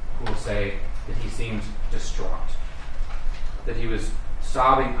who will say that he seemed distraught, that he was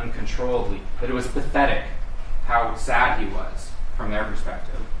sobbing uncontrollably, that it was pathetic how sad he was from their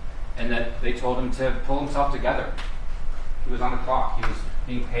perspective, and that they told him to pull himself together. He was on the clock. He was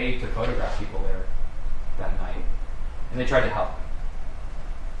being paid to photograph people there that night, and they tried to help him.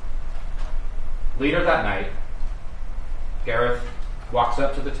 Later that night, Gareth walks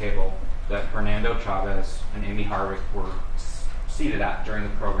up to the table that Fernando Chavez and Amie Harwick were seated at during the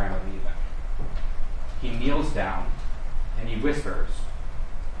program of the event. He kneels down and he whispers,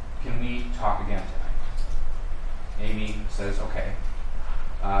 "Can we talk again tonight?" Amie says, okay.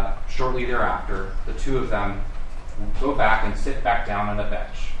 Shortly thereafter, the two of them go back and sit back down on the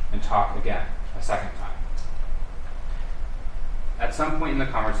bench and talk again, a second time. At some point in the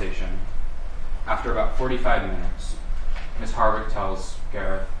conversation, after about 45 minutes, Ms. Harwick tells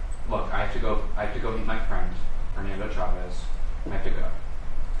Gareth, look, I have to go meet my friend, Fernando Chavez. I have to go.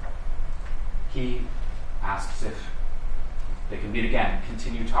 He asks if they can meet again,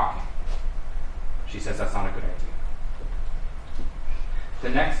 continue talking. She says that's not a good idea. The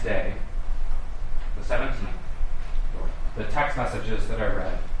next day, the 17th, the text messages that I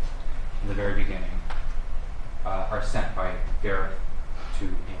read in the very beginning are sent by Gareth to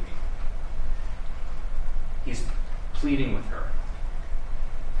Amie. He's pleading with her.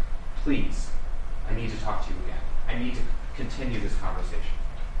 Please, I need to talk to you again. I need to continue this conversation.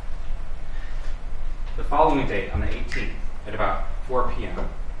 The following day, on the 18th, at about 4 p.m.,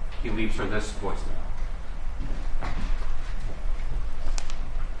 he leaves her this voicemail.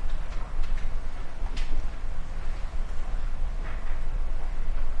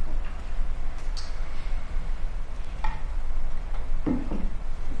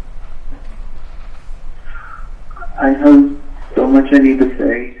 I have so much I need to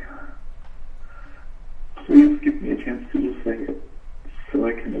say. Please give me a chance to just say it so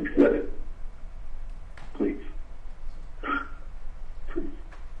I can accept it. Please. Please.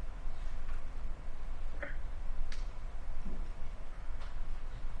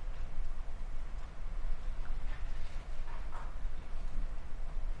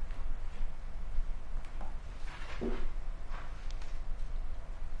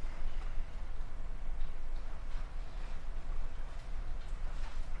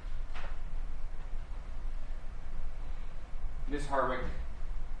 Ms. Harwick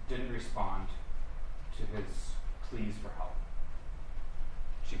didn't respond to his pleas for help.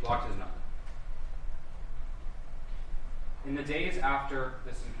 She blocked his number. In the days after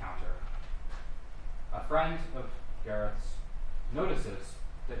this encounter, a friend of Gareth's notices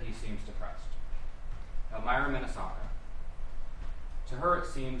that he seems depressed. Elmira Minnesota. To her, it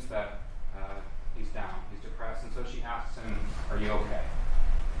seems that he's down, he's depressed, and so she asks him, "Are you okay?"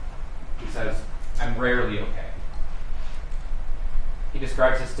 He says, "I'm rarely okay." He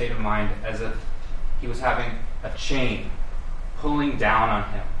describes his state of mind as if he was having a chain pulling down on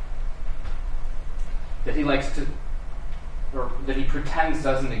him that he likes to, or that he pretends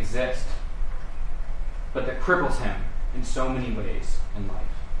doesn't exist, but that cripples him in so many ways in life.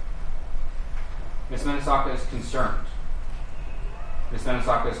 Ms. Minnesota is concerned. Ms.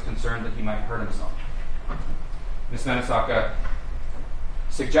 Minnesota is concerned that he might hurt himself. Ms. Minnesota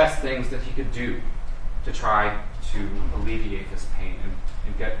suggests things that he could do to try to alleviate this pain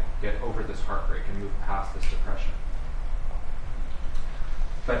and get over this heartbreak and move past this depression.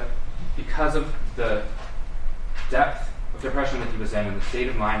 But because of the depth of depression that he was in and the state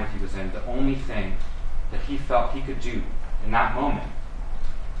of mind that he was in, the only thing that he felt he could do in that moment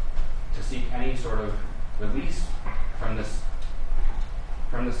to seek any sort of release from this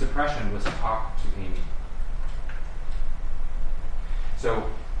depression was to talk to Amie. So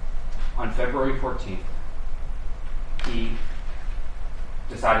on February 14th, he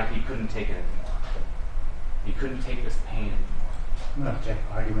decided he couldn't take it anymore. He couldn't take this pain anymore. I'm going to take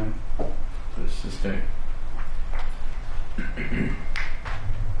argument. Please sustain.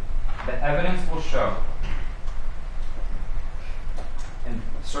 The evidence will show, and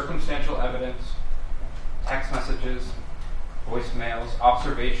circumstantial evidence text messages, voicemails,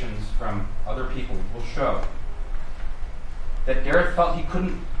 observations from other people will show that Gareth felt he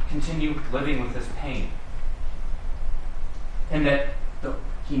couldn't continue living with this pain, and that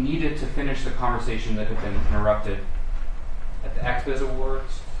he needed to finish the conversation that had been interrupted at the XBiz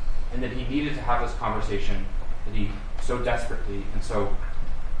Awards, and that he needed to have this conversation that he so desperately and so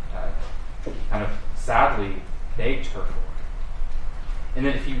kind of sadly begged her for. And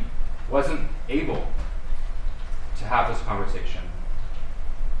that if he wasn't able to have this conversation,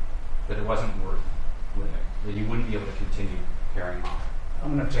 that it wasn't worth living, that he wouldn't be able to continue carrying on.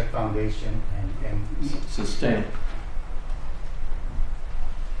 I'm going to check foundation and Sustain.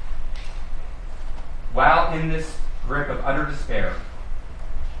 While in this grip of utter despair,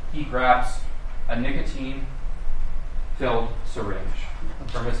 he grabs a nicotine-filled syringe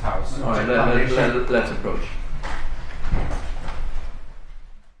from his house. All right, let's approach.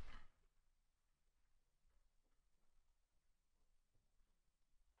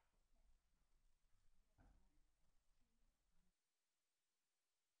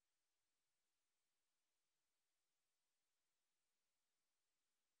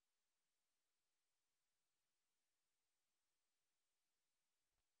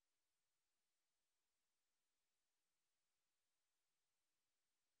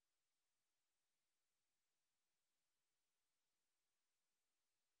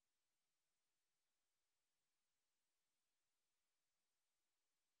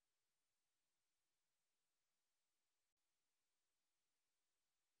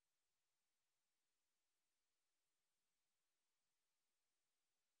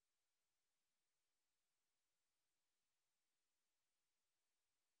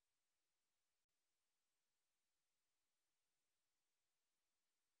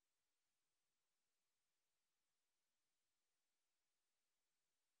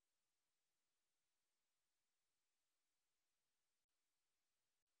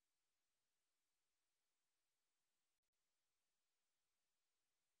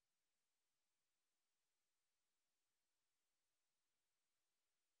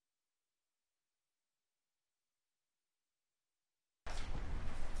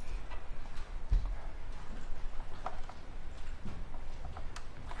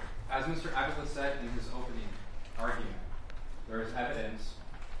 As Mr. Agatha said in his opening argument, there is evidence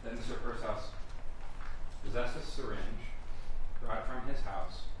that Mr. Pursehouse possessed a syringe, brought it from his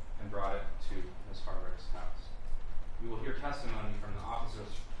house, and brought it to Ms. Harwick's house. You will hear testimony from the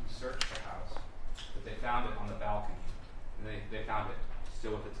officers who searched the house that they found it on the balcony, and they found it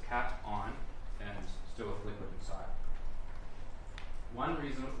still with its cap on and still with liquid inside. One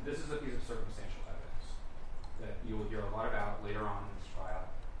reason, this is a piece of circumstantial evidence that you will hear a lot about later on in this trial,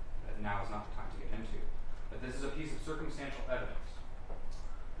 that now is not the time to get into. But this is a piece of circumstantial evidence.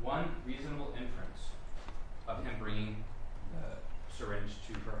 One reasonable inference of him bringing the syringe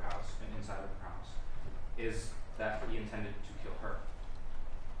to her house and inside of her house is that he intended to kill her.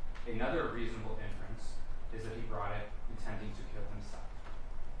 Another reasonable inference is that he brought it intending to kill himself.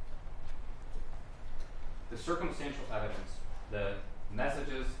 The circumstantial evidence, the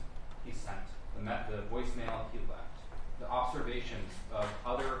messages he sent, the voicemail he left, the observations of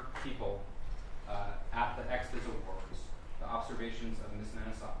other people at the XBiz Awards, the observations of Ms.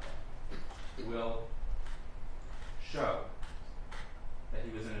 Minnesota, will show that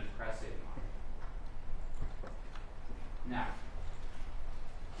he was in a depressed state of mind. Now,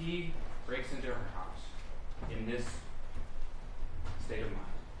 he breaks into her house in this state of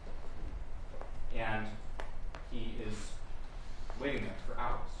mind, and he is waiting there for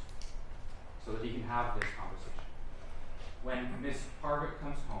hours so that he can have this conversation. When Miss Harwick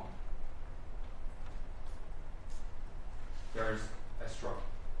comes home, there's a struggle.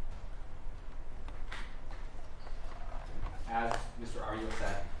 As Mr. Ario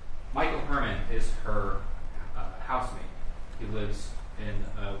said, Michael Herman is her housemate. He lives in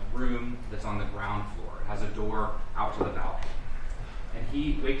a room that's on the ground floor. It has a door out to the balcony. And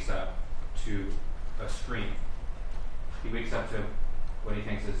he wakes up to a scream. He wakes up to what he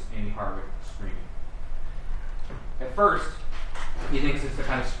thinks is Amie Harwick screaming. At first, he thinks it's the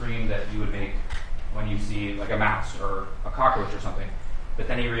kind of scream that you would make when you see like a mouse or a cockroach or something. But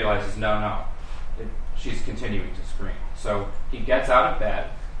then he realizes, no, she's continuing to scream. So he gets out of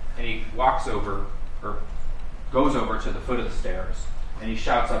bed and he walks over, or goes over to the foot of the stairs, and he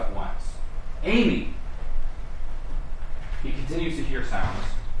shouts up once, "Amie!" He continues to hear sounds.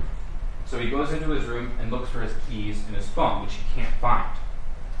 So he goes into his room and looks for his keys and his phone, which he can't find.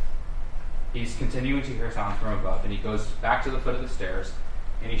 He's continuing to hear sounds from above, and he goes back to the foot of the stairs,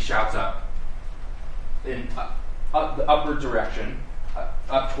 and he shouts up in the upward direction,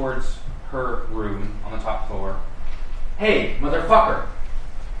 up towards her room on the top floor, "Hey, motherfucker!"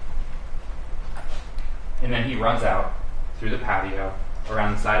 And then he runs out through the patio,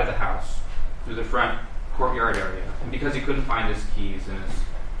 around the side of the house, through the front courtyard area. And because he couldn't find his keys and his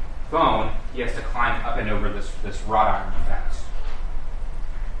phone, he has to climb up and over this wrought iron fence.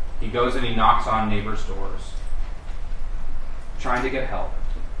 He goes and he knocks on neighbors' doors, trying to get help,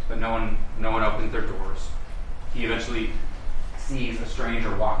 but no one opens their doors. He eventually sees a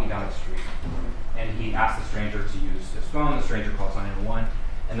stranger walking down the street, and he asks the stranger to use his phone. The stranger calls 911,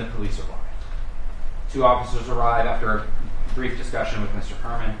 and the police arrive. 2 officers arrive after a brief discussion with Mr.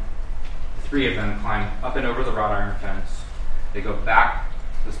 Herman. The 3 of them climb up and over the wrought iron fence. They go back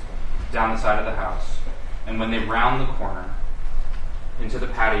down the side of the house, and when they round the corner into the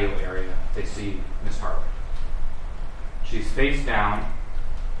patio area, they see Miss Harwick. She's face down.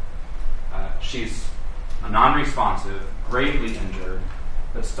 She's non-responsive, gravely injured,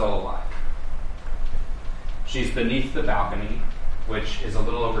 but still alive. She's beneath the balcony, which is a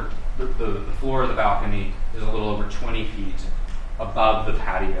little over, the floor of the balcony is a little over 20 feet above the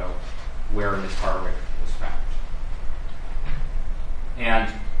patio where Miss Harwick was found.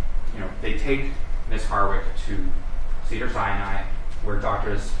 And, they take Miss Harwick to Cedars-Sinai, where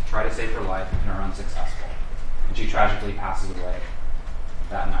doctors try to save her life and are unsuccessful. And she tragically passes away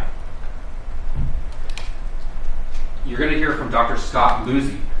that night. You're going to hear from Dr. Scott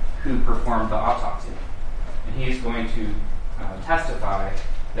Luzzi, who performed the autopsy. And he's going to testify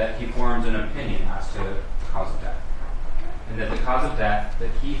that he formed an opinion as to the cause of death. And that the cause of death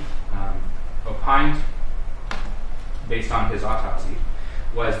that he opined, based on his autopsy,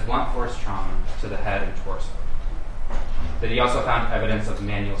 was blunt force trauma to the head and torso. That he also found evidence of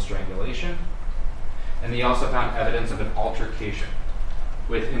manual strangulation, and he also found evidence of an altercation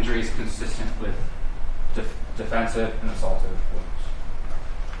with injuries consistent with defensive and assaultive wounds.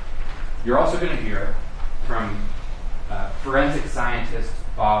 You're also going to hear from forensic scientist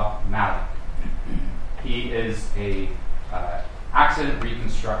Bob Malik. He is a accident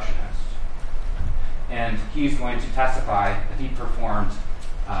reconstructionist, and he's going to testify that he performed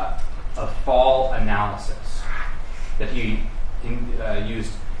a fall analysis, that he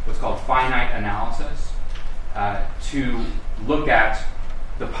used what's called finite analysis to look at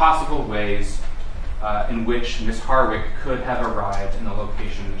the possible ways in which Miss Harwick could have arrived in the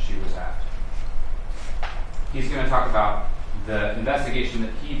location that she was at. He's going to talk about the investigation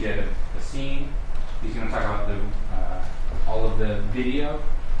that he did of the scene. He's going to talk about all of the video,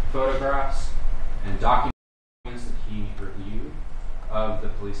 photographs, and documents that he reviewed of the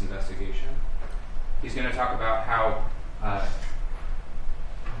police investigation. He's going to talk about how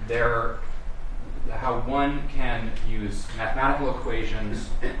one can use mathematical equations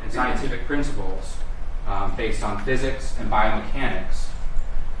and scientific principles based on physics and biomechanics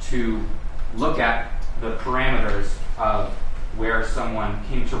to look at the parameters of where someone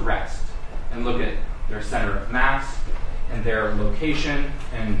came to rest and look at their center of mass and their location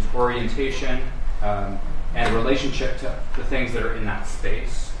and orientation and relationship to the things that are in that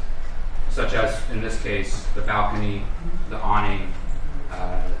space, such as, in this case, the balcony, the awning,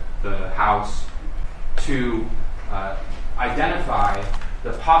 the house, to identify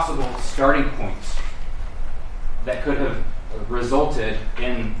the possible starting points that could have resulted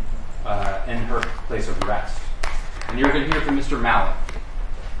in her place of rest. And you're going to hear from Mr. Malik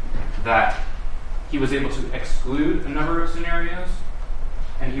that he was able to exclude a number of scenarios,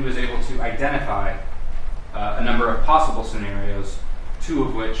 and he was able to identify a number of possible scenarios, 2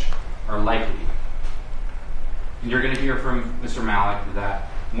 of which are likely. And you're going to hear from Mr. Malik that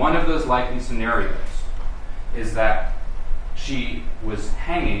one of those likely scenarios is that she was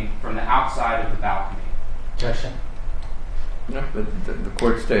hanging from the outside of the balcony. Objection. No, but the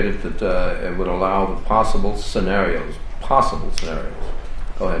court stated that it would allow the possible scenarios.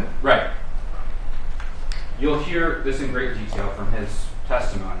 Go ahead. Right. You'll hear this in great detail from his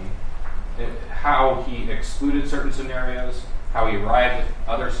testimony, how he excluded certain scenarios, how he arrived at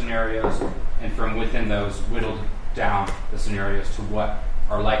other scenarios, and from within those whittled down the scenarios to what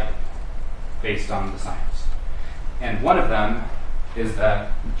are likely based on the science. And one of them is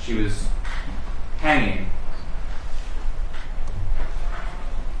that she was hanging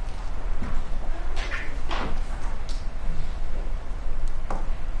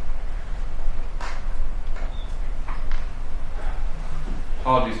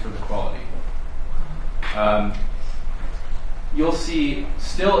apologies for the quality. You'll see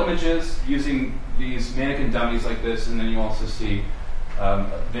still images using these mannequin dummies like this, and then you also see a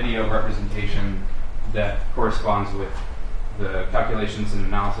video representation that corresponds with the calculations and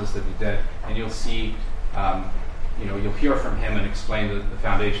analysis that we did. And you'll see you'll hear from him and explain the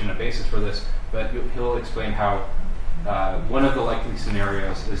foundation and basis for this, but he'll explain how one of the likely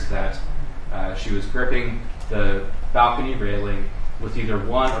scenarios is that she was gripping the balcony railing with either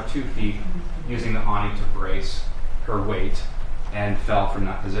 1 or 2 feet, using the awning to brace her weight, and fell from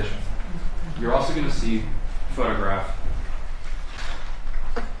that position. You're also going to see a photograph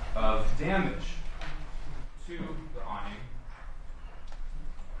of damage to the awning.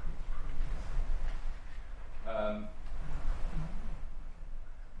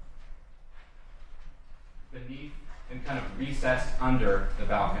 Beneath and kind of recessed under the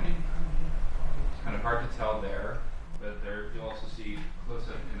balcony. It's kind of hard to tell there, but there you'll also see a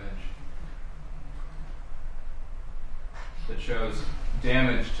close-up image that shows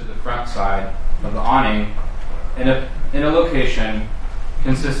damage to the front side of the awning in a location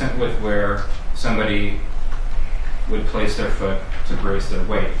consistent with where somebody would place their foot to brace their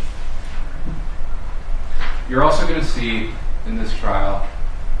weight. You're also going to see in this trial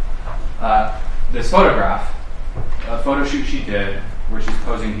this photograph, a photo shoot she did where she's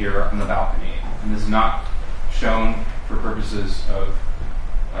posing here on the balcony. And this is not shown for purposes of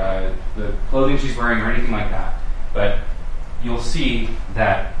the clothing she's wearing or anything like that. But you'll see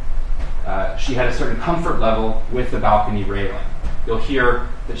that she had a certain comfort level with the balcony railing. You'll hear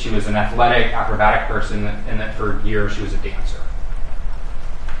that she was an athletic, acrobatic person, and that for years she was a dancer.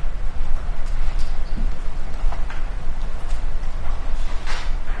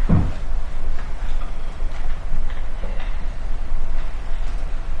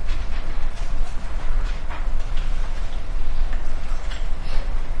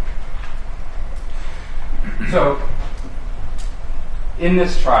 So, in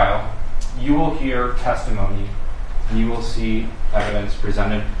this trial, you will hear testimony and you will see evidence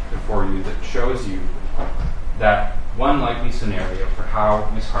presented before you that shows you that one likely scenario for how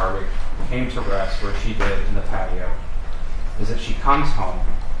Ms. Harwick came to rest where she did in the patio is that she comes home,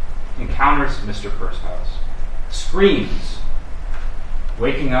 encounters Mr. Pursehouse, screams,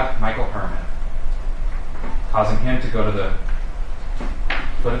 waking up Michael Herman, causing him to go to the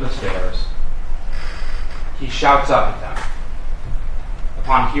foot of the stairs. He shouts up at them.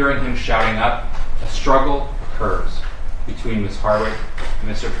 Upon hearing him shouting up, a struggle occurs between Ms. Harwick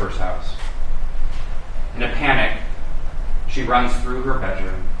and Mr. Pursehouse. In a panic, she runs through her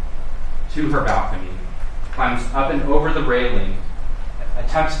bedroom to her balcony, climbs up and over the railing,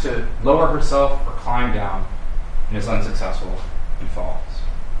 attempts to lower herself or climb down, and is unsuccessful and falls.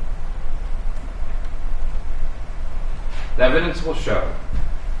 The evidence will show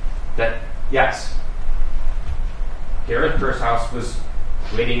that, yes, Gareth Pursehouse was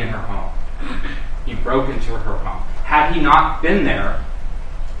waiting in her home. He broke into her home. Had he not been there,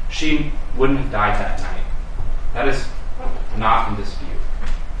 she wouldn't have died that night. That is not in dispute.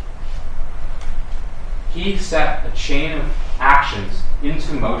 He set a chain of actions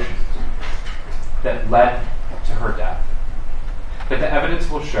into motion that led to her death. But the evidence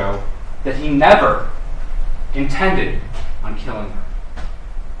will show that he never intended on killing her.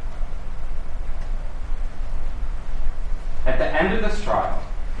 At the end of this trial,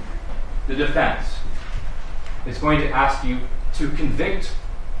 the defense is going to ask you to convict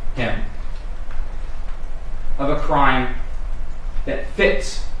him of a crime that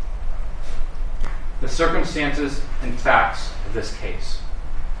fits the circumstances and facts of this case.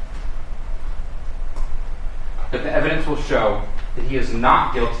 But the evidence will show that he is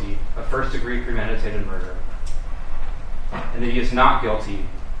not guilty of first-degree premeditated murder, and that he is not guilty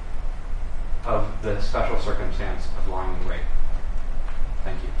of the special circumstance of lying in wait.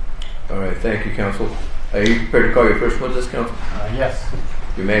 Thank you. All right, thank you, counsel. Are you prepared to call your first witness, counsel? Yes.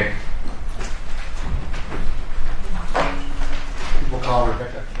 You may. We'll call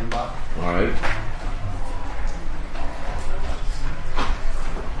Rebecca Kimball. All right.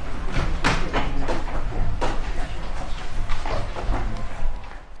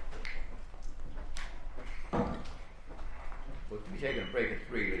 We'll be taking a break at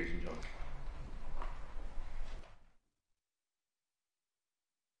 3, ladies and gentlemen.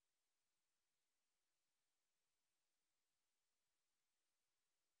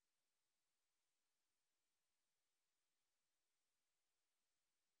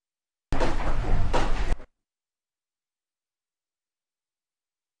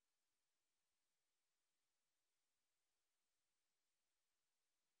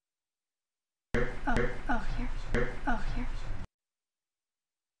 Oh, here. Oh, here.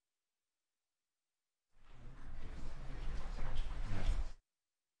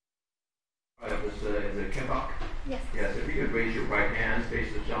 All right, is it Kimball? Yes. Yes, if you could raise your right hand,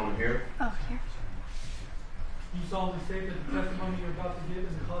 face the gentleman here. Oh, here. You solemnly state that the testimony you're about to give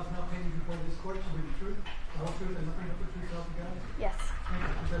and the cause now pending before this court shall be the truth, the whole truth, and nothing but the truth, so help you God? Yes. Thank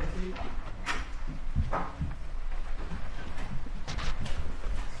you. Please have a seat.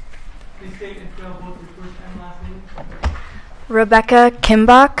 Please state and spell both your first and last name. Rebecca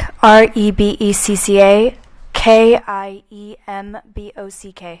Kimbach, REBECCA,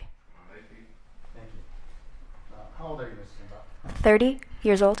 KIEMBOCK. Thank you. How old are you, Ms. Kimball? 30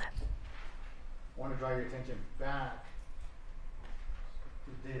 years old. I want to draw your attention back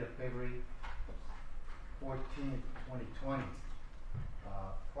to the date of February 14th, 2020.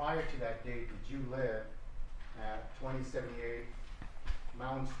 Prior to that date, did you live at 2078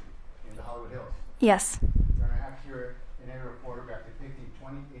 Mountain Street in the Hollywood Hills? Yes. You're going to have here an aerial photograph depicting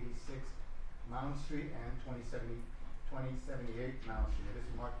 2086 Mountain Street and 2078 Mountain Street. This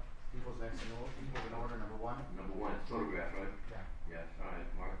is Mark People's next in order, number one. Number one, photograph, right? Yeah. Yes, all right,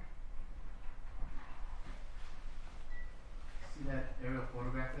 Mark. See that aerial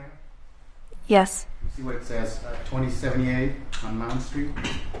photograph there? Yes. You see what it says, 2078 on Mountain Street?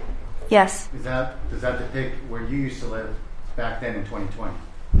 Yes. Does that depict where you used to live back then in 2020?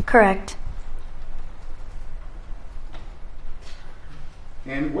 Correct.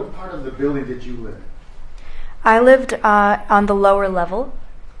 And what part of the building did you live in? I lived on the lower level,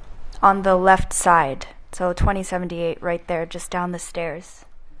 on the left side. So 2078 right there, just down the stairs.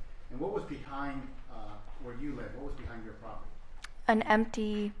 And what was behind where you lived? What was behind your property? An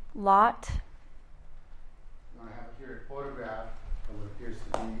empty lot. You want to have here a photograph of what appears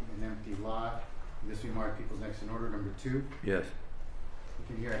to be an empty lot. This we mark people's next in order, number two. Yes.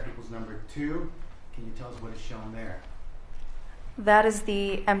 Looking here at people's number two, can you tell us what is shown there? That is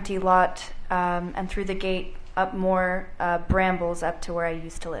the empty lot, and through the gate up more brambles up to where I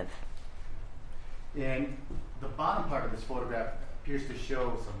used to live. And the bottom part of this photograph appears to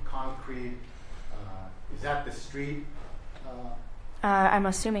show some concrete. Is that the street? I'm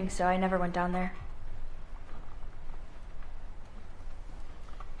assuming so. I never went down there.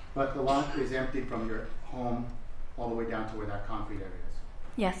 But the lot is empty from your home all the way down to where that concrete area is.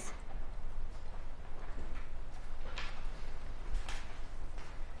 Yes.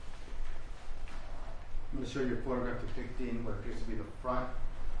 I'm going to show you a photograph depicting what appears to be the front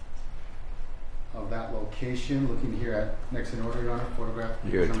of that location. Looking here at next in order, Your Honor, photograph.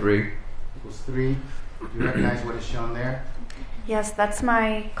 You're at 3. Equals 3. Do you recognize what is shown there? Yes, that's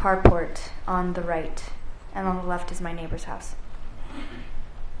my carport on the right, and on the left is my neighbor's house.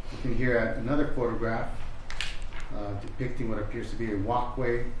 Looking here at another photograph depicting what appears to be a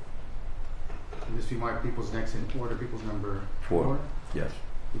walkway. And this we mark people's next in order, people's number 4. Yes.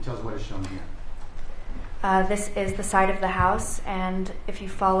 Can you tell us what is shown here? This is the side of the house, and if you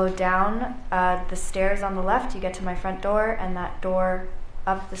follow down the stairs on the left, you get to my front door, and that door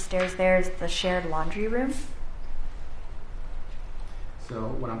up the stairs there is the shared laundry room. So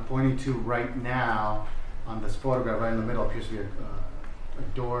what I'm pointing to right now on this photograph, right in the middle, appears to be a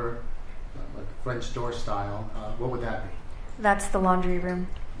door, like French door style. What would that be? That's the laundry room.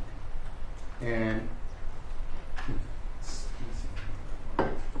 And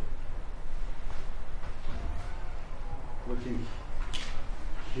looking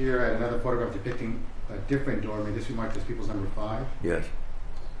here at another photograph depicting a different door, may this be marked as people's number 5? Yes.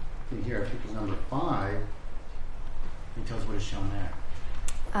 Looking here at people's number 5, can you tell us what is shown there?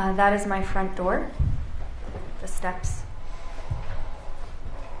 That is my front door, the steps.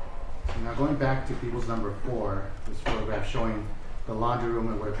 So now going back to people's number 4, this photograph showing the laundry room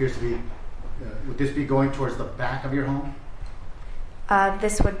and what appears to be, would this be going towards the back of your home?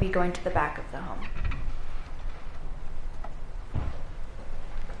 This would be going to the back of the home.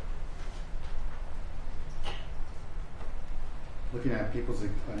 Looking at people's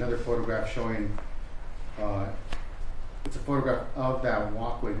another photograph showing it's a photograph of that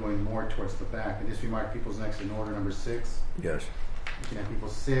walkway going more towards the back. And this we mark people's next in order, number 6. Yes. Looking at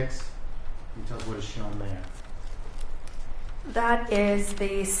people's 6, can you tell us what is shown there? That is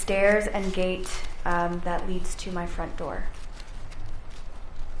the stairs and gate that leads to my front door.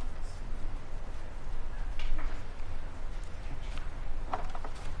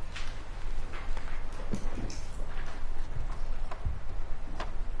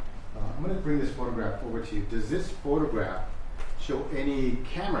 I'm going to bring this photograph over to you. Does this photograph show any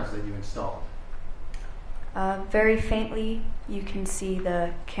cameras that you installed? Very faintly, you can see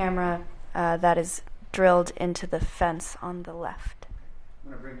the camera that is drilled into the fence on the left.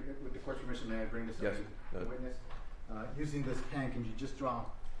 I'm going to bring, with the court's permission, may I bring this Yes. up to the witness? Using this pen, can you just draw a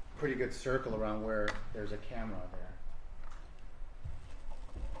pretty good circle around where there's a camera there?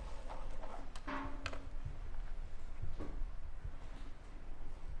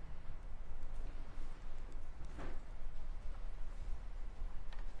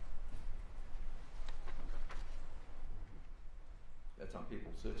 That's on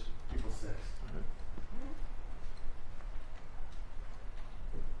people 6. People 6. I'm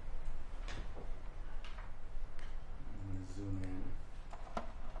going to zoom in.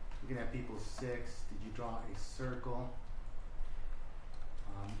 Looking at people 6, did you draw a circle?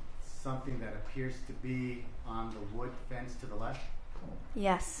 Something that appears to be on the wood fence to the left?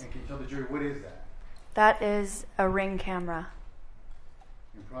 Yes. And can you tell the jury, what is that? That is a Ring camera.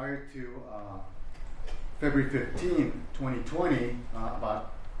 And prior to February 15, 2020,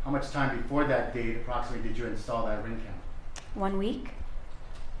 about how much time before that date approximately did you install that Ring camera? 1 week.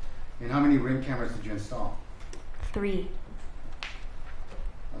 And how many Ring cameras did you install? 3.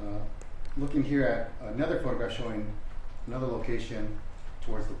 Looking here at another photograph showing another location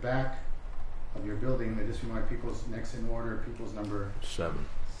towards the back of your building, I just remark people's next in order, people's number 7.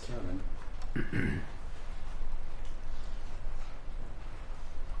 7.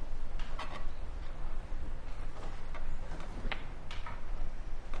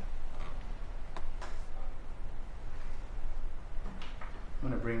 I'm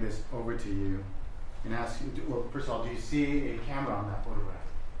going to bring this over to you and ask you, well, first of all, do you see a camera on that photograph?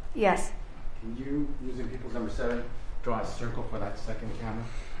 Yes. Can you, using people's number 7, draw a circle for that second camera?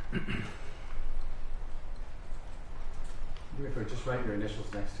 Do it, just write your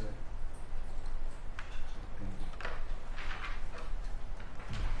initials next to it. Thank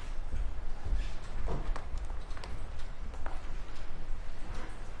you.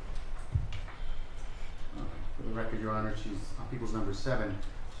 For the record, Your Honor, she's on people's number 7.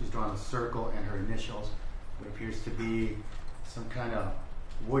 She's drawn a circle and her initials. What appears to be some kind of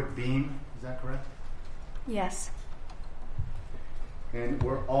wood beam. Is that correct? Yes. And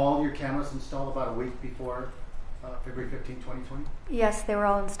were all your cameras installed about a week before February 15, 2020? Yes, they were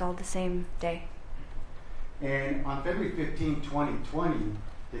all installed the same day. And on February 15, 2020,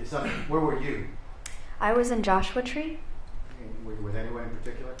 where were you? I was in Joshua Tree. And were you with anyone in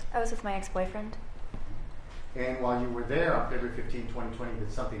particular? I was with my ex-boyfriend. And while you were there on February 15, 2020,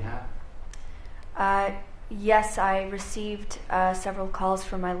 did something happen? Yes, I received several calls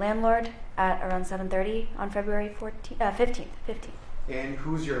from my landlord at around 7:30 on February 15th. And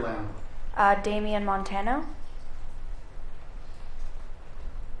who's your landlord? Damian Montano.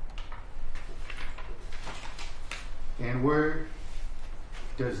 And where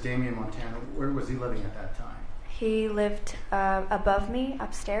does Damian Montano, where was he living at that time? He lived above me,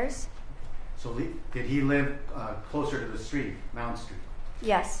 upstairs. So did he live closer to the street, Mount Street?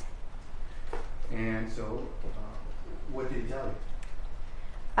 Yes. And so what did he tell you?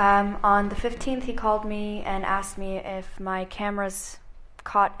 On the 15th, he called me and asked me if my cameras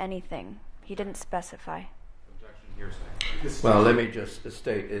caught anything. He didn't specify. Objection, hearsay. Well, let me just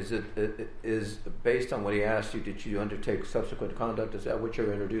state: is based on what he asked you? Did you undertake subsequent conduct? Is that what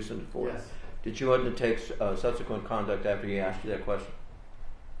you're introducing it for? Yes. Did you undertake subsequent conduct after he asked you that question?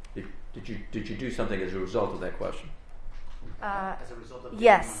 Did you do something as a result of that question? As a result of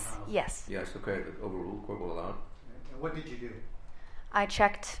yes. Yes. Yes. Okay. The overruled court will allow. And what did you do? I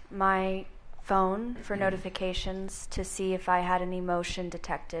checked my phone for notifications to see if I had any motion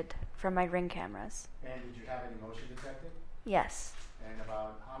detected from my Ring cameras. And did you have any motion detected? Yes. And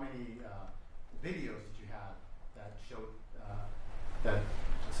about how many videos did you have that showed that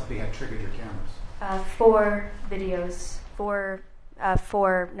something had triggered your cameras? 4 videos,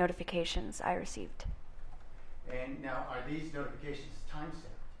 4 notifications I received. And now, are these notifications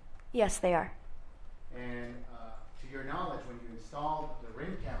timestamped? Yes, they are. And to your knowledge, when you installed the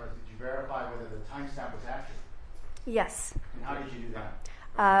Ring cameras, did you verify whether the timestamp was accurate? Yes. And how did you do that?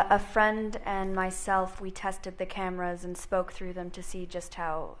 A friend and myself, we tested the cameras and spoke through them to see just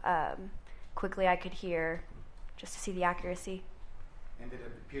how quickly I could hear, just to see the accuracy. And did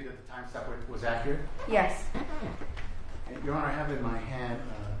it appear that the timestamp was accurate? Yes. And Your Honor, I have in my hand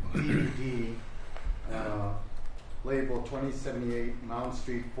a DVD labeled 2078 Mound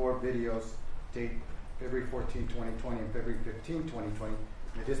Street, 4 videos, date February 14, 2020 and February 15, 2020.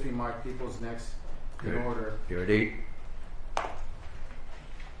 May this be marked people's next in order. You're at 8.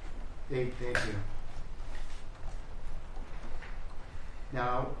 8, thank you.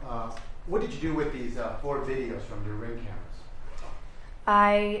 Now, what did you do with these 4 videos from your Ring cameras?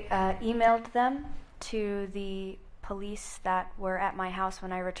 I emailed them to the police that were at my house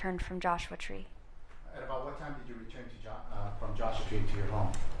when I returned from Joshua Tree. At about what time did you return from Joshua Tree to your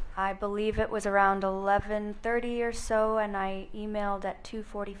home? I believe it was around 11:30 or so, and I emailed at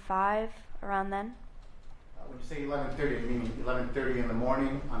 2:45 around then. When you say 11:30, you mean 11:30 in the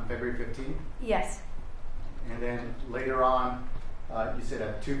morning on February 15th? Yes. And then later on, you said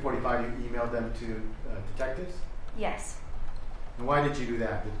at 2:45 you emailed them to detectives? Yes. And why did you do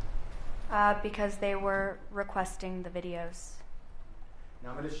that? Because they were requesting the videos. Now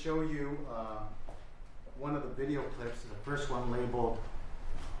I'm going to show you one of the video clips. The first one labeled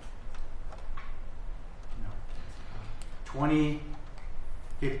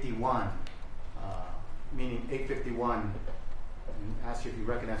 2051, meaning 851, and ask you if you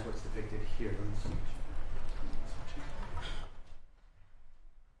recognize what's depicted here. Let me switch.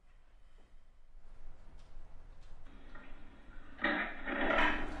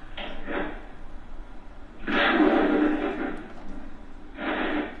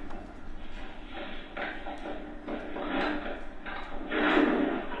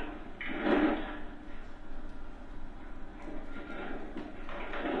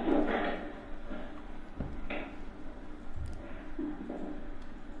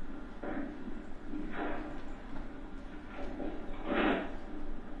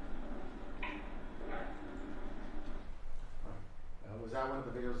 Was that one of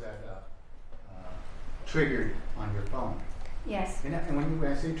the videos that triggered on your phone? Yes. And when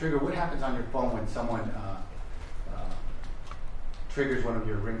I say trigger, what happens on your phone when someone triggers one of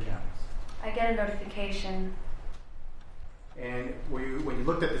your ring cameras? I get a notification. And when you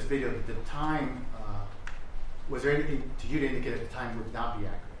looked at this video, the time, was there anything to you to indicate that the time would not be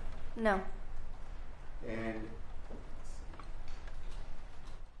accurate? No. And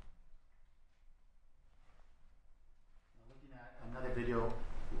looking at another video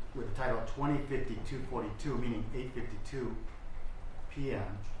with the title 205242, meaning 8:52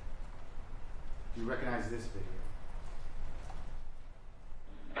 p.m. Do you recognize this video?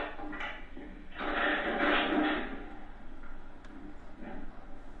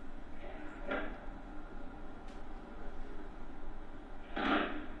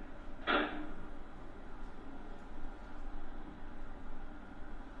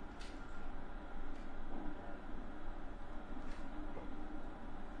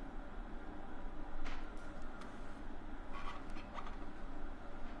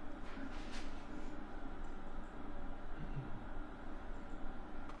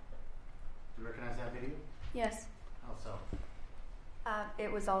 Do you recognize that video? Yes. How so?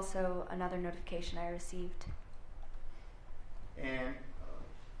 It was also another notification I received. And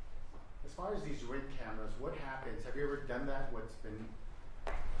as far as these ring cameras, what happens? Have you ever done that? What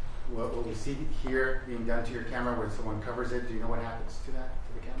we see here being done to your camera where someone covers it? Do you know what happens to that,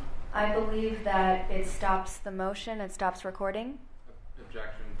 to the camera? I believe that it stops the motion, it stops recording.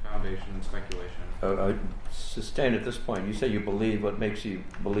 Objection, foundation, speculation. Sustained at this point. You say you believe. What makes you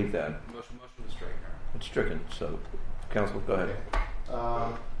believe that? Motion to strike. It's stricken. So, counsel, go ahead. Okay.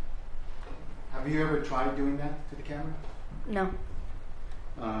 Have you ever tried doing that to the camera? No.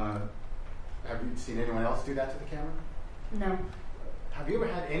 Have you seen anyone else do that to the camera? No. Have you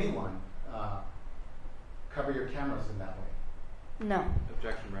ever had anyone cover your cameras in that way? No.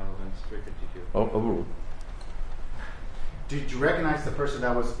 Objection, relevance, 352. Overruled. Did you recognize the person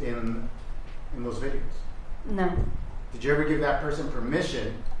that was in those videos? No. Did you ever give that person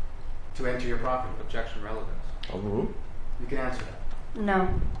permission to enter your property? Objection, relevance. Overruled. You can answer that. No.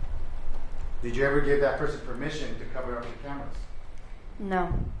 Did you ever give that person permission to cover up your cameras? No.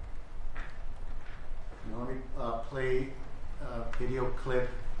 Now let me play a video clip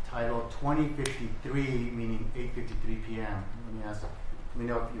titled 2053, meaning 8:53 p.m. Let me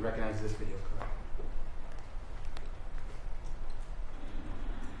know if you recognize this video clip.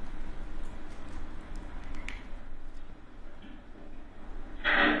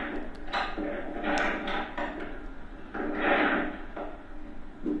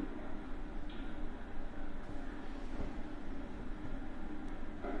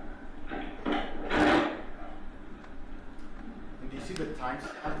 See the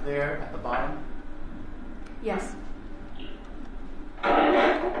timestamp there at the bottom? Yes.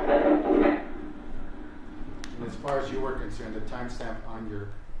 And as far as you were concerned, the timestamp on your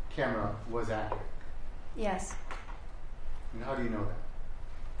camera was accurate. Yes. And how do you know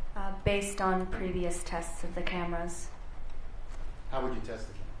that? Based on previous tests of the cameras. How would you test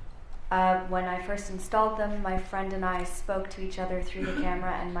the camera? When I first installed them, my friend and I spoke to each other through the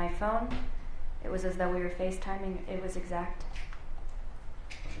camera and my phone. It was as though we were FaceTiming. It was exact.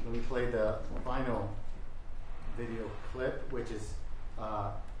 Let me play the final video clip, which is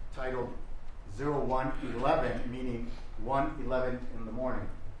titled 0111, meaning 1:11 in the morning.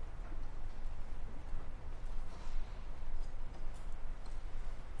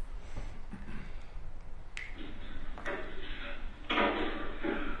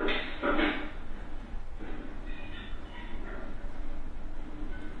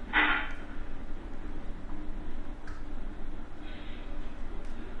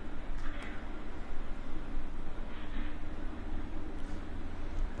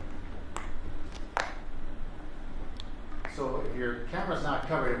 So So if your camera's not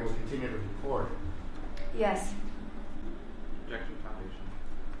covered, it will continue to record. Yes. Objection, foundation.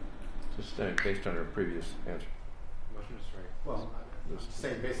 Just based on her previous answer. Motion to strike. Well, I'm just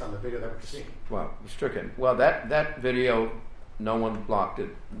saying based on the video that we're seeing. Well, stricken. Well, that video, no one blocked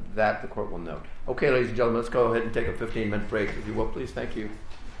it. That the court will note. Okay, ladies and gentlemen, let's go ahead and take a 15-minute break, if you will, please. Thank you.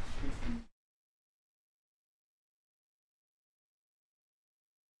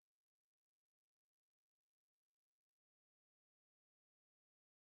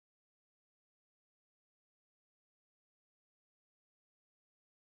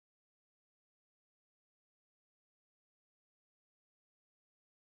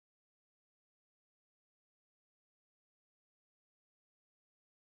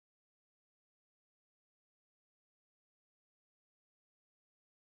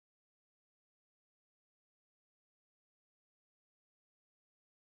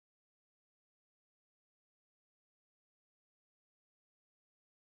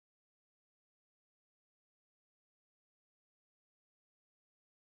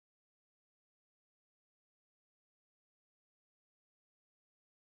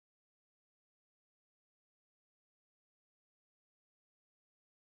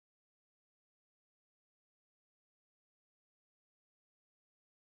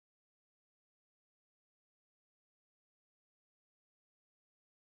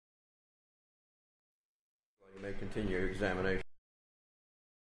 You may continue your examination.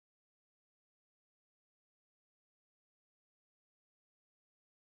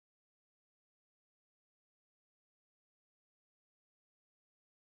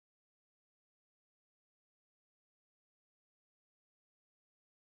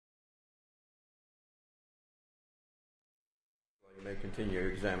 You may continue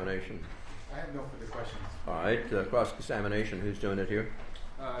your examination. I have no further questions. All right, cross-examination. Who's doing it here?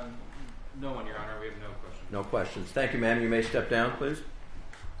 No one, Your Honor. We have no questions. No questions. Thank you, ma'am. You may step down, please.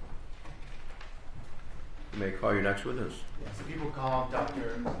 You may call your next witness. Yeah, so people call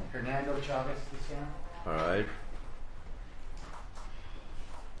Dr. Hernando Chavez this time. All right.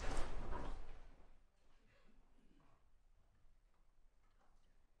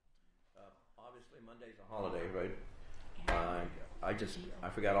 Obviously, Monday's a holiday, right? I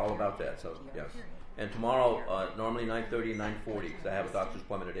forgot all about that. So yes. And tomorrow, normally 9:30 and 9:40, because I have a doctor's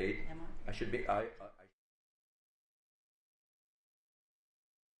appointment at 8. I should be.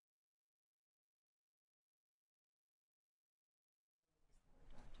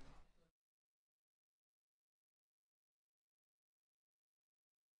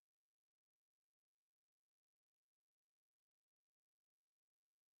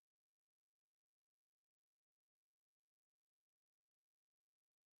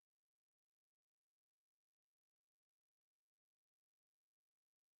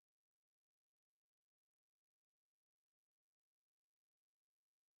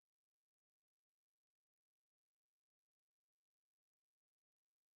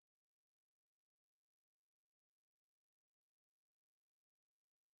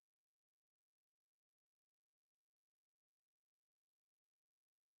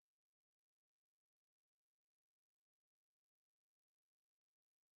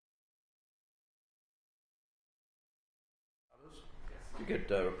 You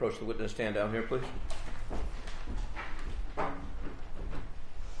could approach the witness stand down here, please.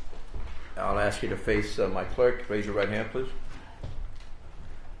 I'll ask you to face my clerk. Raise your right hand, please.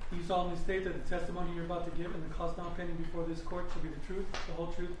 You solemnly state that the testimony you're about to give and the cause now pending before this court shall be the truth, the whole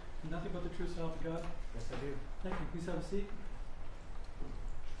truth, and nothing but the truth, so help you God? Yes, I do. Thank you. Please have a seat.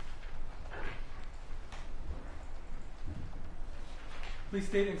 Please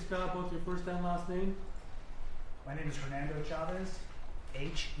state and spell out both your first and last name. My name is Hernando Chavez,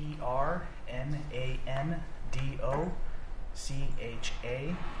 HERNANDOCHAVES.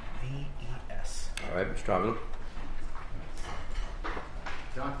 All right, Mr. Chavez.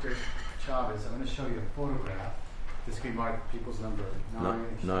 Dr. Chavez, I'm going to show you a photograph. This can be marked people's number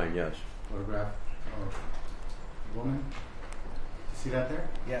 9. 9, yes. Photograph of a woman. You see that there?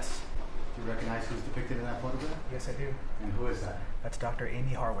 Yes. Do you recognize who's depicted in that photograph? Yes, I do. And who is that? That's Dr.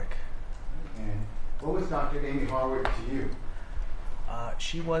 Amie Harwick. And what was Dr. Amie Harwick to you?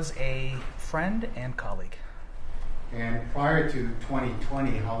 She was a friend and colleague. And prior to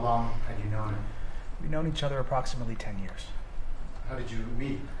 2020, how long had you known her? We've known each other approximately 10 years. How did you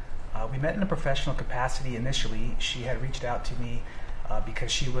meet? We met in a professional capacity initially. She had reached out to me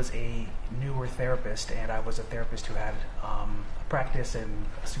because she was a newer therapist, and I was a therapist who had a practice and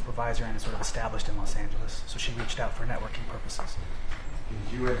a supervisor and sort of established in Los Angeles. So she reached out for networking purposes.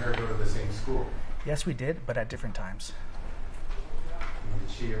 Did you and her go to the same school? Yes, we did, but at different times. And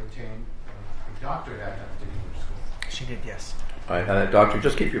did she obtain a doctorate at that particular school? She did, yes. All right, doctor,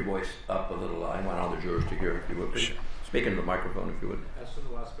 just keep your voice up a little. I want all the jurors to hear, if you would. Sure. Speak into the microphone, if you would. As to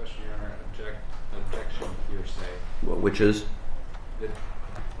the last question, Your Honor, objection hearsay. Well, which is? The,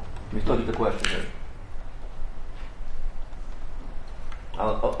 Let me look at the question here.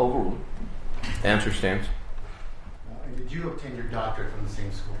 I'll overrule. Answer stands. And did you obtain your doctorate from the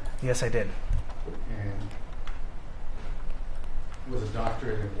same school? Yes, I did. And was a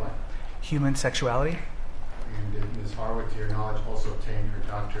doctorate in what? Human sexuality. And did Ms. Harwick, to your knowledge, also obtain her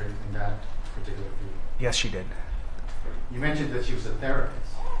doctorate in that particular field? Yes, she did. You mentioned that she was a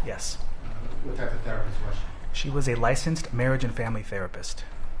therapist. Yes. What type of therapist was she? She was a licensed marriage and family therapist.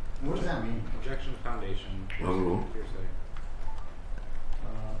 What does that mean? objection foundation. Overrule. Hearsay.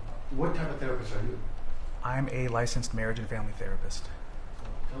 What type of therapist are you? I'm a licensed marriage and family therapist.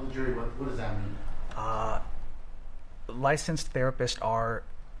 Tell the jury what does that mean? Licensed therapists are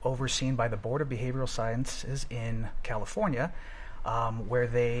overseen by the Board of Behavioral Sciences in California, where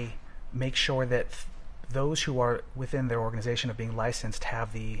they make sure that those who are within their organization of being licensed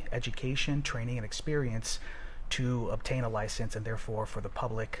have the education, training, and experience to obtain a license, and therefore for the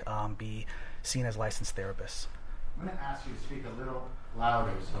public be seen as licensed therapists. I'm going to ask you to speak a little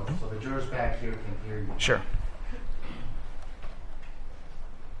louder so the jurors back here can hear you. Sure.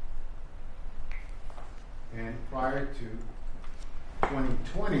 And prior to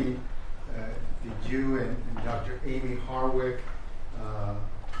 2020, did you and Dr. Amie Harwick,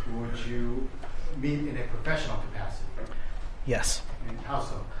 would you meet in a professional capacity? Yes. And how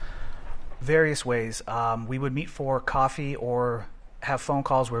so? Various ways. We would meet for coffee or have phone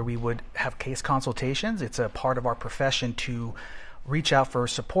calls where we would have case consultations. It's a part of our profession to reach out for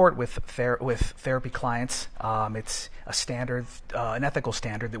support with therapy clients. It's a standard, an ethical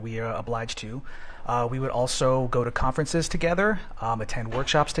standard that we are obliged to. We would also go to conferences together, attend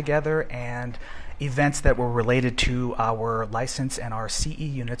workshops together, and events that were related to our license and our CE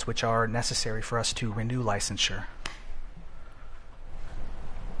units, which are necessary for us to renew licensure.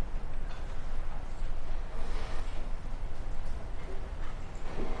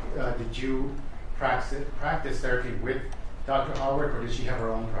 Did you practice therapy with Dr. Harwick, or did she have her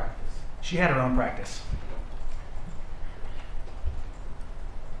own practice? She had her own practice.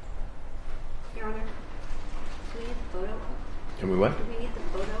 Your Honor, do we need the photo up? Can we what? Do we need the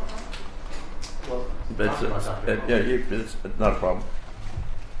photo up? Well, it's not a problem.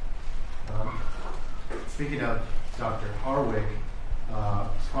 Speaking of Dr. Harwick,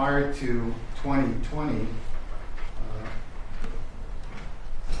 prior to 2020,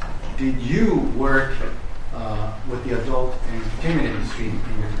 did you work with the adult entertainment industry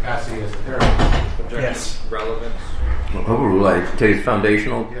in your capacity as a therapist? Yes. Relevance. Overrule. I take it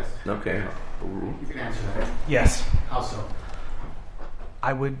foundational. Yes. Okay. Overrule. You can answer that. Yes. How so?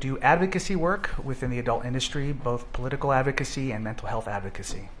 I would do advocacy work within the adult industry, both political advocacy and mental health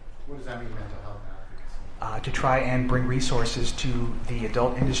advocacy. What does that mean, mental health advocacy? To try and bring resources to the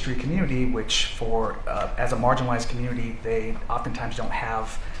adult industry community, which for as a marginalized community, they oftentimes don't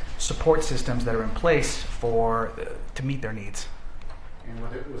have support systems that are in place for to meet their needs. And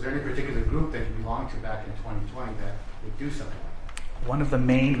was there any particular group that you belonged to back in 2020 that would do something like that? One of the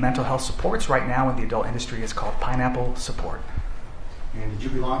main mental health supports right now in the adult industry is called Pineapple Support. And did you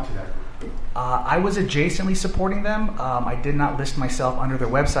belong to that group? I was adjacently supporting them. I did not list myself under their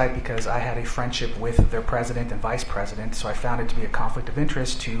website because I had a friendship with their president and vice president, so I found it to be a conflict of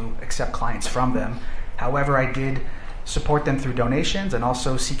interest to accept clients from them. However, I did support them through donations and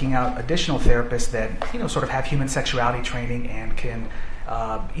also seeking out additional therapists that sort of have human sexuality training and can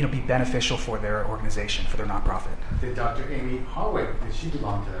be beneficial for their organization, for their nonprofit. Did Dr. Amie Harwick, did she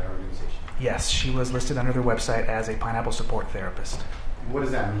belong to that organization? Yes, she was listed under their website as a Pineapple Support therapist. And what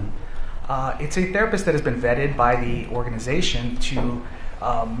does that mean? It's a therapist that has been vetted by the organization to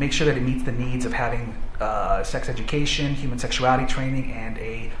make sure that it meets the needs of having sex education, human sexuality training, and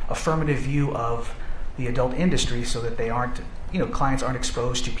a affirmative view of the adult industry so that they aren't, clients aren't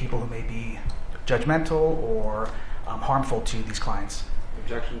exposed to people who may be judgmental or harmful to these clients.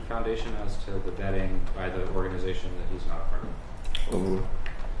 Objection foundation as to the vetting by the organization that he's not a part of. Overrule.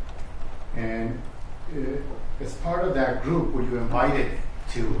 And as part of that group, were you invited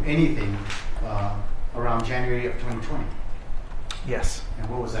to anything around January of 2020? Yes. And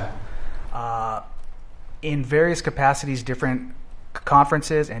what was that? In various capacities, different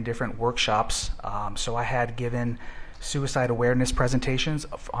conferences and different workshops. So I had given suicide awareness presentations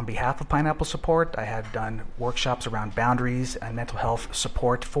on behalf of Pineapple Support. I had done workshops around boundaries and mental health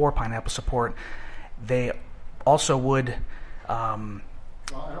support for Pineapple Support. They also would... Well,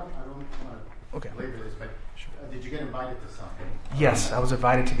 I don't want to belabor this, but did you get invited to something? Yes, I was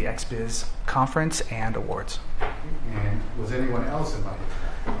invited to the XBiz conference and awards. And was anyone else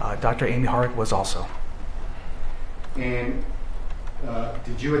invited? Dr. Amie Harwick was also. And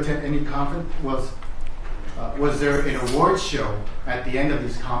did you attend any conference? Was there an awards show at the end of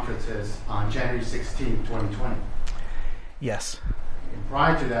these conferences on January 16, 2020? Yes. And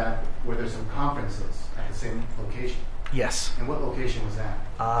prior to that, were there some conferences at the same location? Yes. And what location was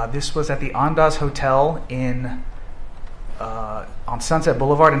that? This was at the Andaz Hotel on Sunset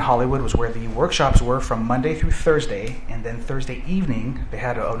Boulevard in Hollywood, was where the workshops were from Monday through Thursday, and then Thursday evening they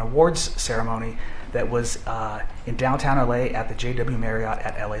had an awards ceremony that was in downtown LA at the JW Marriott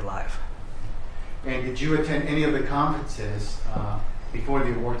at LA Live. And did you attend any of the conferences before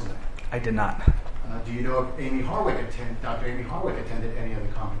the awards night? I did not. Do you know if Dr. Amie Harwick attended any of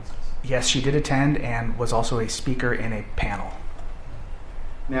the conferences? Yes, she did attend and was also a speaker in a panel.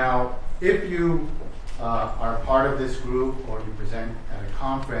 Now, if you are part of this group or you present at a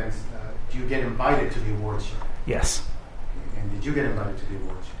conference, do you get invited to the awards show? Yes. And did you get invited to the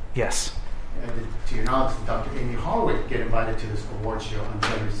awards show? Yes. And to your knowledge, did Dr. Amie Harwick get invited to this awards show on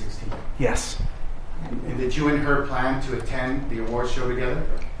January 16th? Yes. And did you and her plan to attend the awards show together?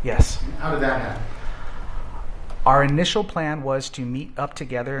 Yes. And how did that happen? Our initial plan was to meet up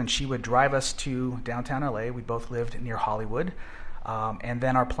together, and she would drive us to downtown LA. We both lived near Hollywood. And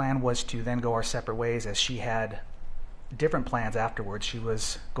then our plan was to then go our separate ways, as she had different plans afterwards. She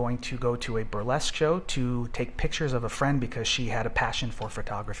was going to go to a burlesque show to take pictures of a friend because she had a passion for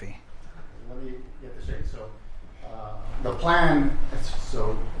photography. Let me get this straight. So the plan,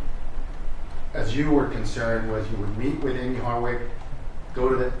 as you were concerned, was you would meet with Amie Harwick, go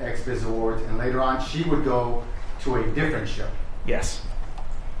to the XBiz Awards, and later on she would go to a different show. Yes.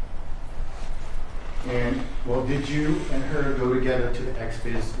 And, well, did you and her go together to the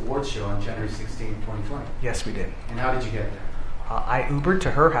XBiz Awards show on January 16, 2020? Yes, we did. And how did you get there? I Ubered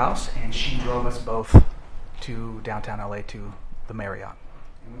to her house, and she drove us both to downtown LA to the Marriott.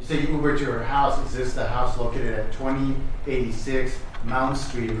 And when you say you Ubered to her house, is this the house located at 2086 Mount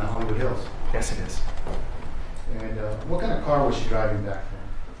Street in the Hollywood Hills? Yes, it is. And what kind of car was she driving back then?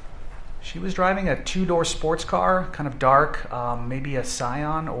 She was driving a two-door sports car, kind of dark, maybe a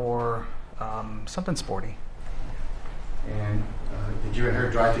Scion or something sporty. And did you and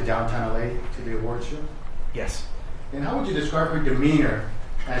her drive to downtown LA to the awards show? Yes. And how would you describe her demeanor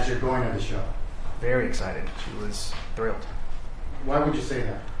as you're going to the show? Very excited. She was thrilled. Why would you say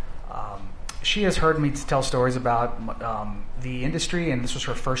that? She has heard me tell stories about the industry, and this was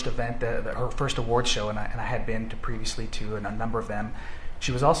her first event, her first awards show, and I had been to previously to a number of them.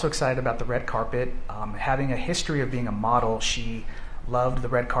 She was also excited about the red carpet. Having a history of being a model, she loved the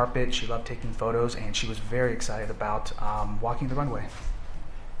red carpet, she loved taking photos, and she was very excited about walking the runway.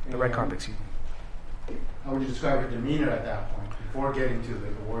 The red carpet, excuse me. How would you describe her demeanor at that point, before getting to the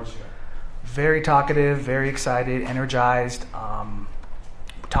awards show? Very talkative, very excited, energized,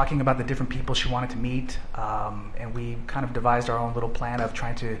 talking about the different people she wanted to meet, and we kind of devised our own little plan of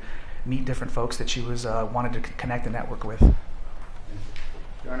trying to meet different folks that she was wanted to connect and network with.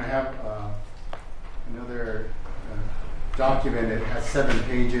 You're going to have another document that has 7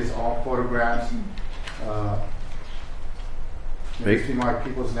 pages, all photographs. Maybe mark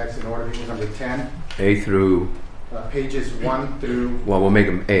people's next in order. People's number 10. A through. Pages 1 through. Well, we'll make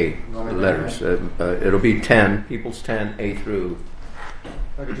them A letters. It'll be 10. People's 10. A through.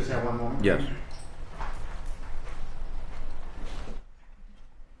 If I could just have one moment. Yes.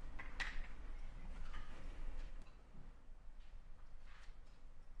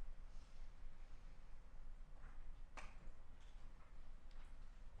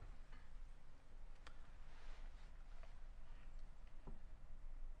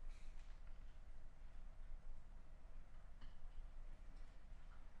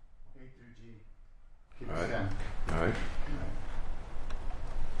 All right. All right.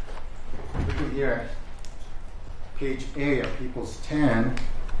 Looking here at page A of People's 10, do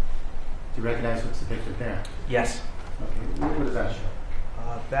you recognize what's depicted there? Yes. Okay, what does that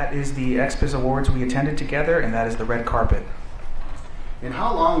show? That is the XBiz Awards we attended together, and that is the red carpet. And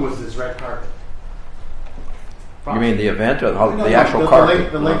how long was this red carpet? You mean the event or No, the actual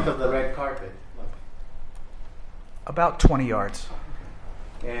carpet? The length of the red carpet. About 20 yards.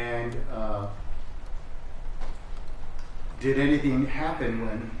 And did anything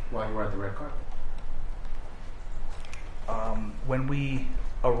happen while you were at the red carpet? When we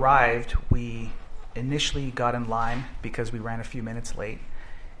arrived, we initially got in line because we ran a few minutes late,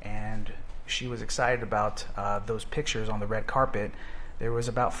 and she was excited about those pictures on the red carpet. There was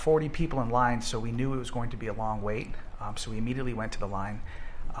about 40 people in line, so we knew it was going to be a long wait. So we immediately went to the line,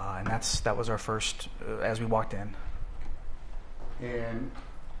 and that was our first as we walked in. And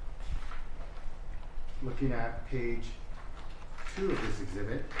looking at page 2 of this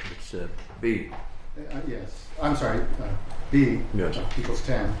exhibit. It's B. Yes, I'm sorry, B, Yes. People's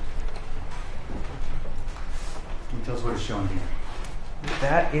 10. Can you tell us what is shown here?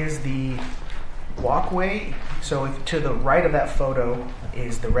 That is the walkway. So to the right of that photo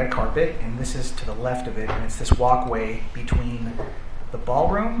is the red carpet, and this is to the left of it, and it's this walkway between the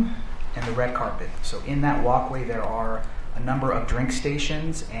ballroom and the red carpet. So in that walkway there are a number of drink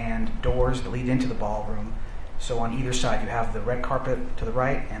stations and doors that lead into the ballroom. So on either side you have the red carpet to the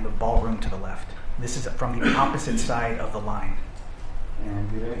right and the ballroom to the left. This is from the opposite side of the line. And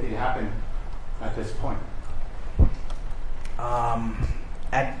did anything happen at this point?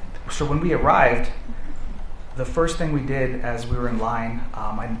 So when we arrived, the first thing we did as we were in line,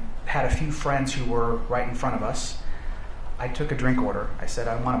 I had a few friends who were right in front of us. I took a drink order. I said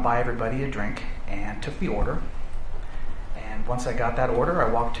I want to buy everybody a drink, and took the order. And once I got that order, I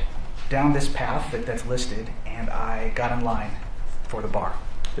walked down this path that's listed, and I got in line for the bar.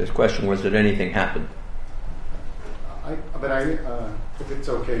 His question was, did anything happen? If it's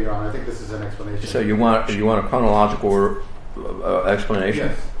okay, Your Honor, I think this is an explanation. So you want a chronological explanation?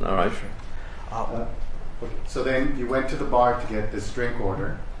 Yes. All right. Sure. Okay. So then you went to the bar to get this drink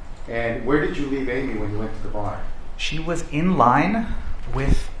order. And where did you leave Amie when you went to the bar? She was in line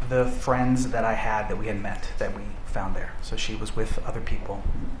with the friends that I had that we had met, that we found there. So she was with other people.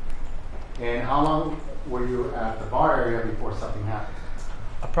 And how long were you at the bar area before something happened?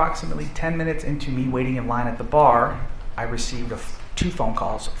 Approximately 10 minutes into me waiting in line at the bar, I received 2 phone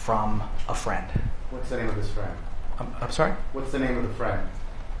calls from a friend. What's the name of this friend? I'm sorry? What's the name of the friend?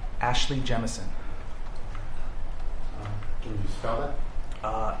 Ashley Jemison. Can you spell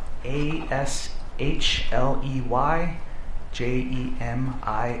that? ASHLEY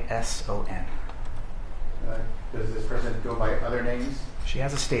JEMISON. Does this person go by other names? She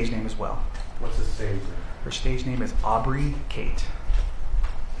has a stage name as well. What's the stage name? Her stage name is Aubrey Kate.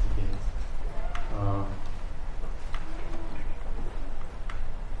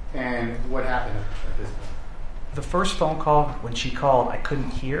 And what happened at this point? The first phone call, when she called, I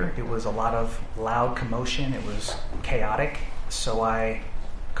couldn't hear. It was a lot of loud commotion. It was chaotic. So I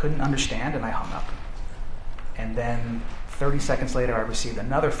couldn't understand, and I hung up. And then 30 seconds later, I received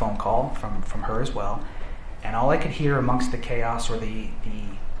another phone call from her as well. And all I could hear amongst the chaos or the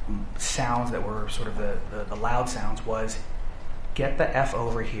sounds that were sort of the loud sounds was, "Get the F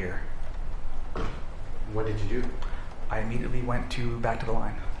over here." What did you do? I immediately went back to the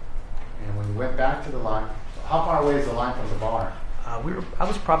line. And when you went back to the line, how far away is the line from the bar? I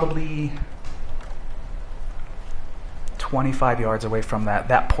was probably 25 yards away from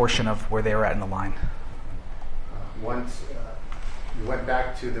that portion of where they were at in the line. Once you went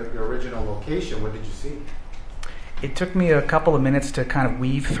back to your original location, what did you see? It took me a couple of minutes to kind of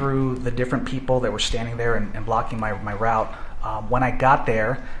weave through the different people that were standing there and blocking my route. When I got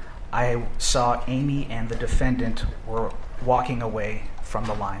there, I saw Amie and the defendant were walking away from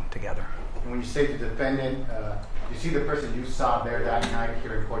the line together. And when you say the defendant, you see the person you saw there that night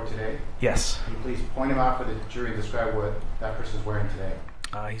here in court today? Yes. Can you please point him out for the jury and describe what that person is wearing today?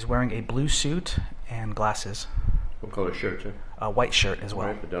 He's wearing a blue suit and glasses. What color shirt, sir? A white shirt as well.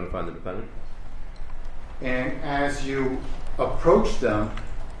 All right, identify the defendant. And as you approached them,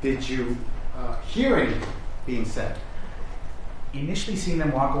 did you hear anything being said? Initially seeing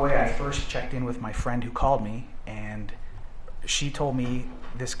them walk away, I first checked in with my friend who called me, and she told me,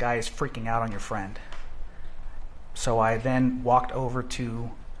 "This guy is freaking out on your friend." So I then walked over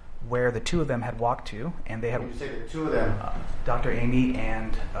to where the 2 of them had walked to, and they had... When you say the 2 of them? Dr. Amie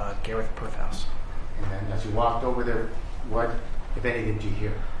and Gareth Pursehouse. And then as you walked over there, what, if anything, did you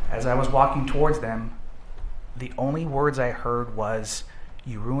hear? As I was walking towards them, the only words I heard was,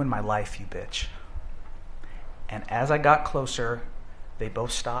 "You ruined my life, you bitch." And as I got closer, they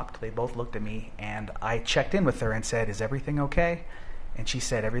both stopped, they both looked at me, and I checked in with her and said, "Is everything okay?" And she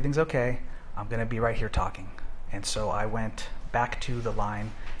said, "Everything's okay. I'm going to be right here talking." And so I went back to the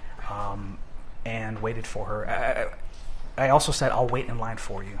line and waited for her. I also said, "I'll wait in line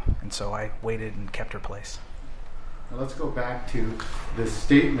for you." And so I waited and kept her place. Now let's go back to the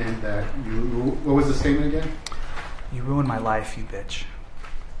statement that what was the statement again? "You ruined my life, you bitch."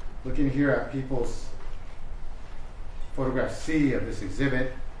 Looking here at people's photograph C of this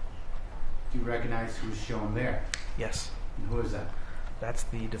exhibit, do you recognize who's shown there? Yes. And who is that? That's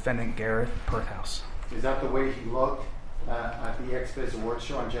the defendant, Gareth Pursehouse. Is that the way he looked at the X-Biz Awards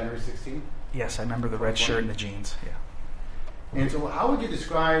show on January 16th? Yes, I remember the red shirt and the jeans. Yeah. And so how would you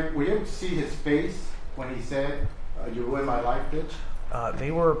describe, were you able to see his face when he said, "You ruined my life, bitch"?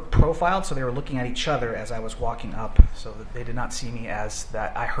 They were profiled, so they were looking at each other as I was walking up, so that they did not see me as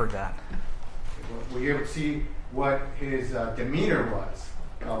that. I heard that. Were you able to see what his demeanor was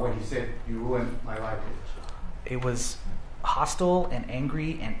when he said, "You ruined my life"? It was hostile and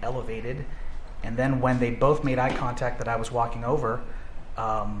angry and elevated. And then when they both made eye contact that I was walking over,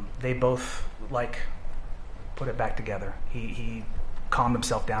 they both put it back together. He calmed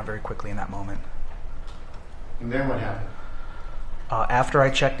himself down very quickly in that moment. And then what happened? After I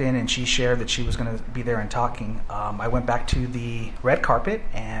checked in and she shared that she was going to be there and talking, I went back to the red carpet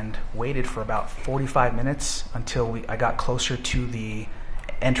and waited for about 45 minutes until I got closer to the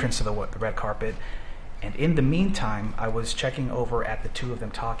entrance of the red carpet. And in the meantime, I was checking over at the two of them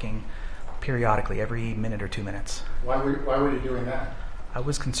talking periodically, every minute or 2 minutes. Why were you doing that? I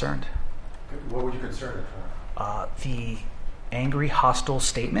was concerned. What were you concerned for? The angry, hostile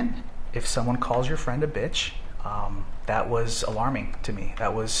statement, if someone calls your friend a bitch, that was alarming to me.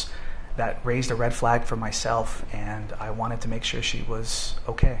 That raised a red flag for myself, and I wanted to make sure she was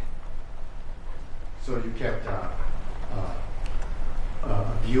okay. So you kept a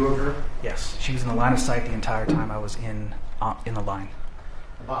view of her? Yes, she was in the line of sight the entire time I was in the line.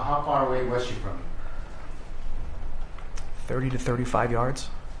 About how far away was she from you? 30 to 35 yards.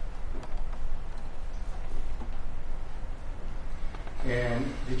 And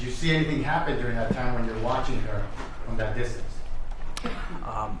did you see anything happen during that time when you're watching her from that distance?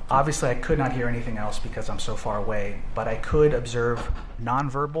 Obviously, I could not hear anything else because I'm so far away, but I could observe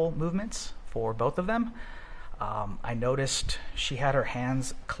nonverbal movements for both of them. I noticed she had her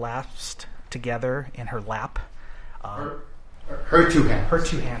hands clasped together in her lap. Her two hands? Her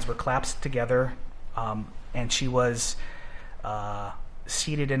two hands were clasped together, and she was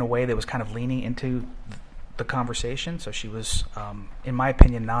seated in a way that was kind of leaning into the conversation. So she was, in my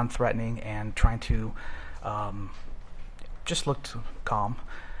opinion, non-threatening and trying to just looked calm.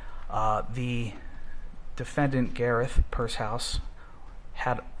 The defendant, Gareth Pursehouse,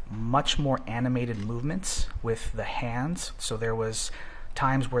 had much more animated movements with the hands. So there was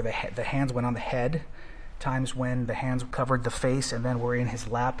times where the hands went on the head, times when the hands covered the face and then were in his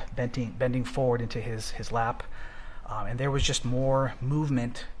lap, bending forward into his lap. And there was just more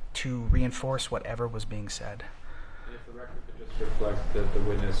movement to reinforce whatever was being said. And if the record could just reflect that the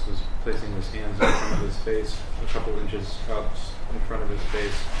witness was placing his hands in front of his face, a couple inches up in front of his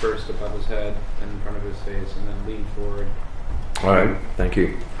face, first above his head, then in front of his face, and then lean forward. All right, thank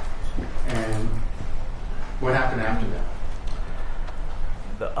you. And what happened after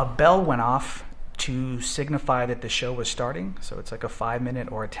that? A bell went off to signify that the show was starting. So it's like a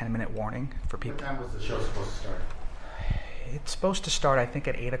 5-minute or a 10-minute warning for people. What time was the show supposed to start? It's supposed to start, I think,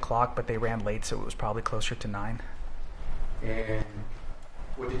 at 8 o'clock, but they ran late, so it was probably closer to 9. And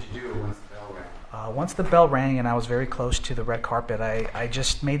what did you do once the bell rang? Once the bell rang and I was very close to the red carpet, I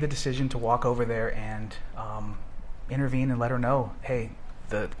just made the decision to walk over there and intervene and let her know, hey,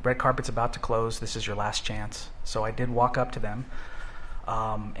 the red carpet's about to close. This is your last chance. So I did walk up to them,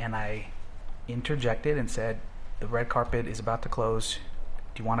 and I interjected and said, the red carpet is about to close.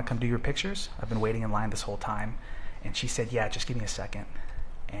 Do you want to come do your pictures? I've been waiting in line this whole time. And she said, yeah, just give me a second.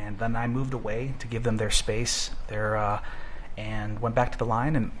 And then I moved away to give them their space, and went back to the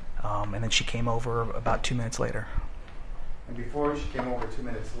line, and then she came over about 2 minutes later. And before she came over 2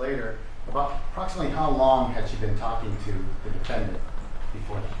 minutes later, about approximately how long had she been talking to the defendant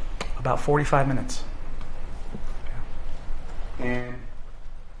before that? About 45 minutes. Yeah. And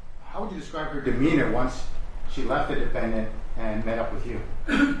how would you describe her demeanor once she left the defendant and met up with you?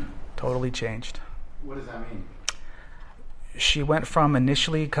 Totally changed. What does that mean? She went from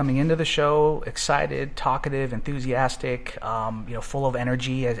initially coming into the show excited, talkative, enthusiastic, full of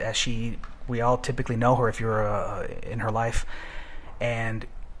energy, as we all typically know her if you're in her life. And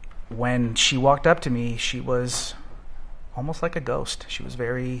when she walked up to me, she was almost like a ghost. She was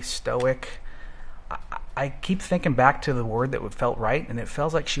very stoic. I keep thinking back to the word that felt right, and it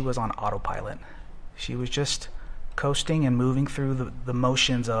felt like she was on autopilot. She was just coasting and moving through the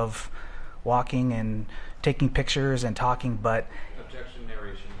motions of walking and taking pictures and talking, but... Objection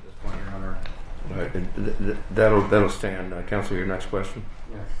narration at this point, Your Honor. All right, that'll stand. Counsel, your next question.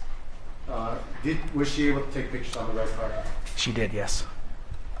 Yes. Was she able to take pictures on the red carpet? She did, yes.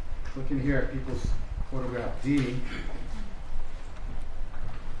 Looking here at people's photograph D,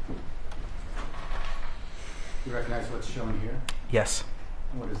 you recognize what's shown here? Yes.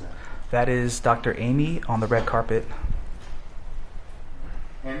 What is that? That is Dr. Amie on the red carpet.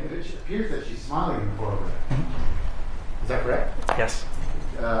 And it appears that she's smiling in the photograph. Is that correct? Yes.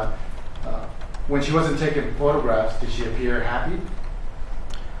 When she wasn't taking photographs, did she appear happy?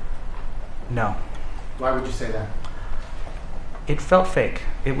 No. Why would you say that? It felt fake.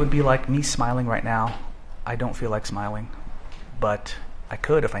 It would be like me smiling right now. I don't feel like smiling, but I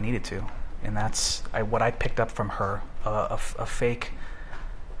could if I needed to. and that's what I picked up from her, a fake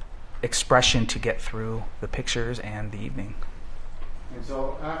expression to get through the pictures and the evening. And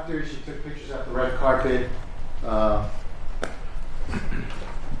so after she took pictures at the red carpet,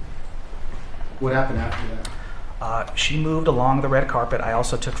 what happened after that? She moved along the red carpet. I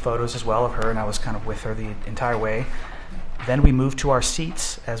also took photos as well of her, and I was kind of with her the entire way. Then we moved to our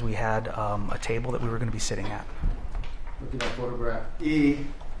seats as we had a table that we were going to be sitting at. Looking at photograph E, do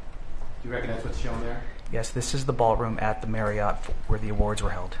you recognize what's shown there? Yes, this is the ballroom at the Marriott where the awards were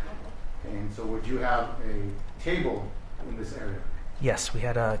held. And so would you have a table in this area? Yes, we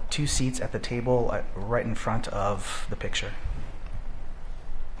had 2 seats at the table right in front of the picture.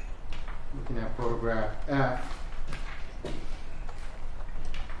 Looking at photograph F, do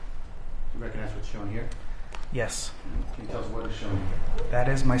you recognize what's shown here? Yes. Can you tell us what is shown here? That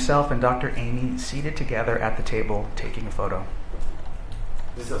is myself and Dr. Amie seated together at the table taking a photo.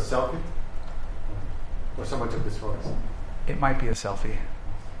 Is this a selfie? Or someone took this photo? It might be a selfie.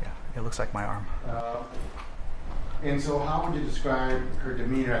 Yeah, it looks like my arm. And so how would you describe her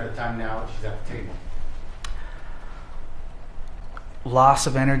demeanor at the time now that she's at the table? Loss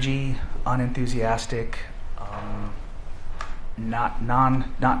of energy, unenthusiastic,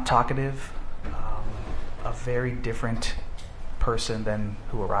 not talkative, a very different person than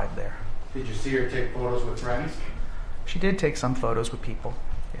who arrived there. Did you see her take photos with friends? She did take some photos with people,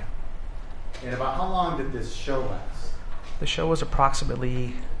 yeah. And about how long did this show last? The show was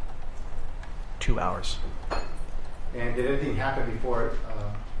approximately 2 hours. And did anything happen before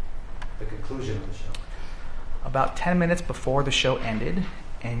the conclusion of the show? About 10 minutes before the show ended,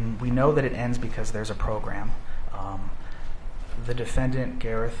 and we know that it ends because there's a program. The defendant,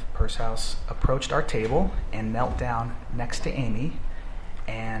 Gareth Pursehouse, approached our table and knelt down next to Amie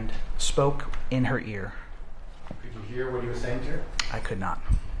and spoke in her ear. Could you hear what he was saying to her? I could not.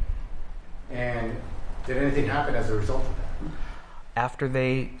 And did anything happen as a result of that? After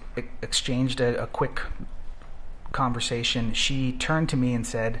they exchanged a quick conversation, she turned to me and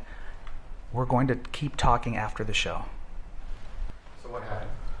said, "We're going to keep talking after the show." So what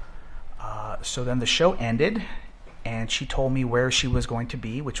happened? So then the show ended, and she told me where she was going to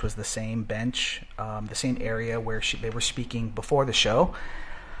be, which was the same bench, the same area where they were speaking before the show.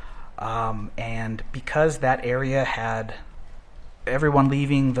 And because that area had everyone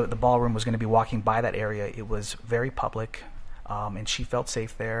leaving the ballroom was going to be walking by that area, it was very public, and she felt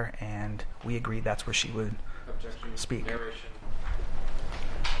safe there, and we agreed that's where she would speak. Narration.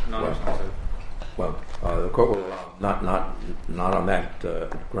 Well, the court will allow, not on that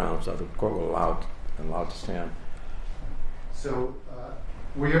grounds, the court will allow to stand. So,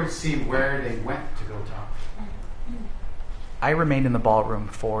 were you able to see where they went to go talk? I remained in the ballroom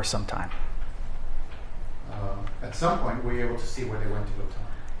for some time. At some point, were you able to see where they went to go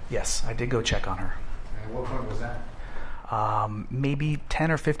talk? Yes, I did go check on her. And what point was that? Maybe 10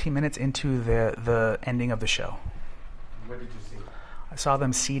 or 15 minutes into the ending of the show. What did you see? I saw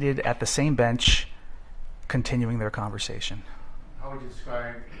them seated at the same bench, continuing their conversation. How would you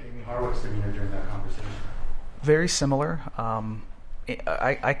describe Amie Harwick's demeanor during that conversation? Very similar.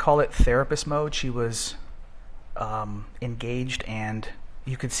 I call it therapist mode. She was engaged, and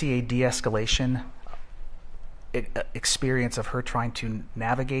you could see a de-escalation experience of her trying to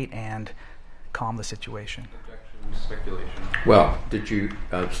navigate and calm the situation. Objection, speculation. Well, did you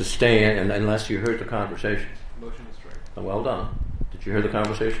sustain, and unless you heard the conversation? Motion to strike. Well done. Did you hear the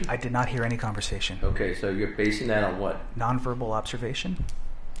conversation? I did not hear any conversation. Okay, so you're basing that on what? Nonverbal observation?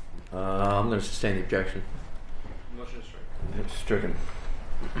 I'm going to sustain the objection. Motion to strike. It's stricken.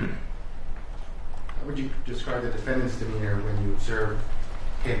 How would you describe the defendant's demeanor when you observed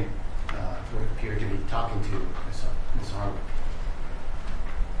him, what appeared to be talking to Ms. Harwick?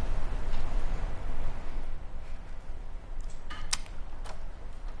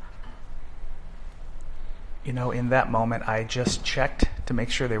 You know, in that moment, I just checked to make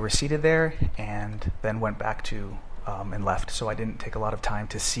sure they were seated there, and then went back to and left. So I didn't take a lot of time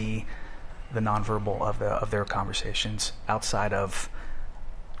to see the nonverbal of their conversations outside of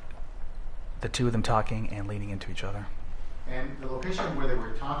the two of them talking and leaning into each other. And the location where they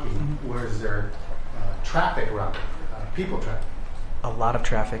were talking, was there traffic around it, people traffic? A lot of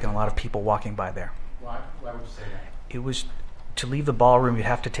traffic and a lot of people walking by there. Why would you say that? It was, to leave the ballroom, you'd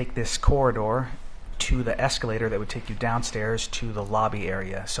have to take this corridor to the escalator that would take you downstairs to the lobby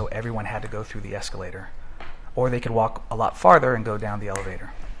area. So everyone had to go through the escalator. Or they could walk a lot farther and go down the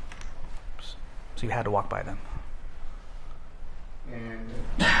elevator. So you had to walk by them. And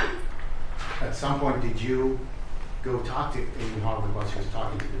at some point, did you go talk to Amie Harwick while she was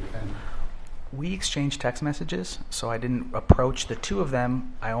talking to the defendant? We exchanged text messages, so I didn't approach the two of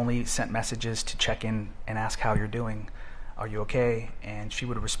them. I only sent messages to check in and ask how you're doing. Are you okay? And she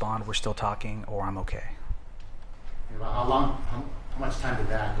would respond, we're still talking, or I'm okay. How much time did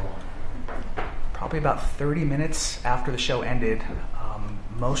that go on? Probably about 30 minutes after the show ended.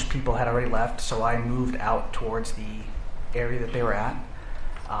 Most people had already left, so I moved out towards the area that they were at.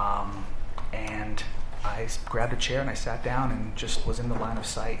 And I grabbed a chair and I sat down and just was in the line of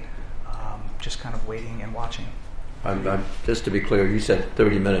sight, just kind of waiting and watching. Just to be clear, you said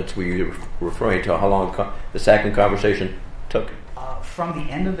 30 minutes. Were you referring to how long the second conversation took? From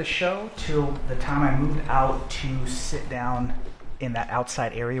the end of the show till the time I moved out to sit down in that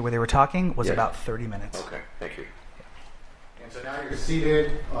outside area where they were talking was about 30 minutes. Okay, thank you. And so now you're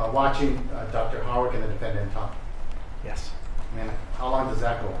seated watching Dr. Harwick and the defendant talk. Yes. And how long does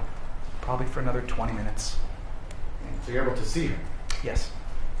that go on? Probably for another 20 minutes. And so you're able to see her? Yes.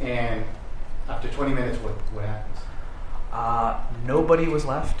 And after 20 minutes, what happens? Nobody was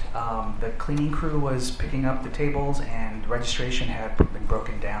left. The cleaning crew was picking up the tables, and registration had been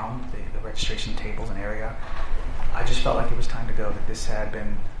broken down, the registration tables and area. I just felt like it was time to go, that this had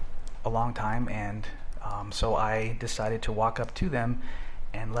been a long time, and so I decided to walk up to them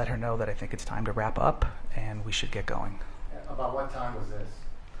and let her know that I think it's time to wrap up and we should get going. About what time was this,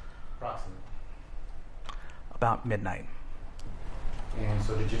 approximately? About midnight. And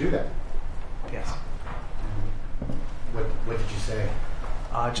so did you do that? Yes. What did you say?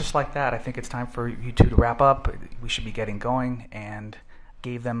 Just like that, I think it's time for you two to wrap up. We should be getting going, and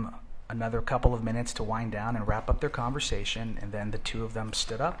gave them another couple of minutes to wind down and wrap up their conversation, and then the two of them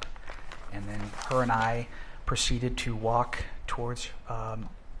stood up, and then her and I proceeded to walk towards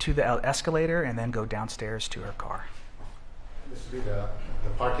to the escalator and then go downstairs to her car. This would be the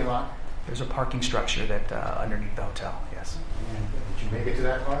parking lot? There's a parking structure that underneath the hotel, yes. And did you make it to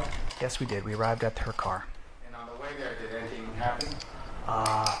that car? Yes, we did. We arrived at her car. And on the way there, did anything happen?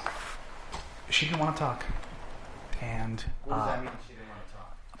 She didn't want to talk. And what does that mean, she didn't want to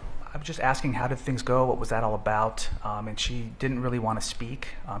talk? I was just asking how did things go, what was that all about, and she didn't really want to speak.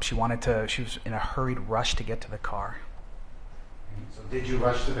 She was in a hurried rush to get to the car. And so did you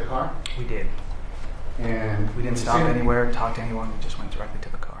rush to the car? We did. And we didn't stop anywhere, talk to anyone, we just went directly to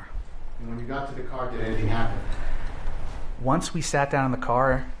the car. And when you got to the car, did anything happen? Once we sat down in the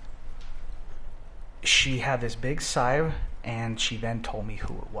car, she had this big sigh, and she then told me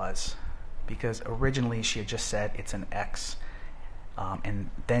who it was. Because originally she had just said it's an ex. And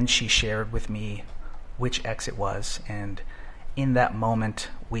then she shared with me which ex it was. And in that moment,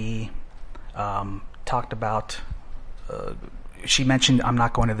 we talked about, she mentioned, I'm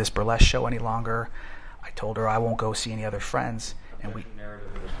not going to this burlesque show any longer. I told her I won't go see any other friends. And we...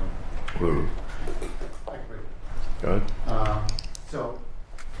 Go ahead.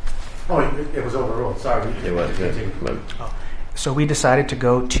 It was overruled. Sorry. It was, yeah. So we decided to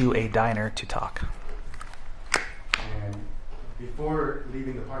go to a diner to talk. And before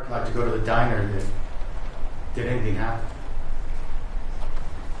leaving the parking lot to go to the diner, did anything happen?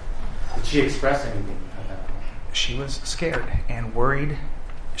 Did she express anything at that point? She was scared and worried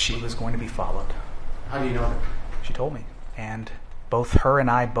she was going to be followed. How do you know that? She told me. And both her and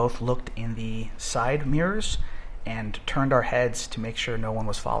I both looked in the side mirrors and turned our heads to make sure no one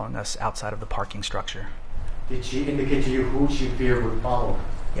was following us outside of the parking structure. Did she indicate to you who she feared would follow her?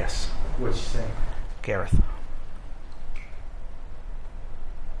 Yes. What did she say? Gareth.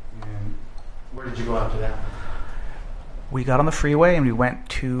 And where did you go after that? We got on the freeway and we went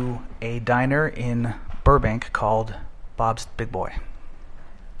to a diner in Burbank called Bob's Big Boy.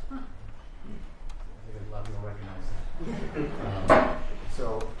 I think a lot of people recognize that.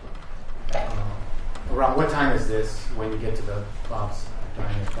 Around what time is this when you get to the Bob's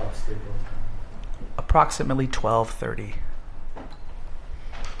diner, Bob's Big Boy? Approximately 12:30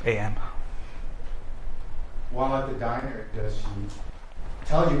 a.m. While at the diner, does she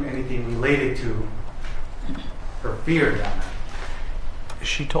tell you anything related to her fear that night?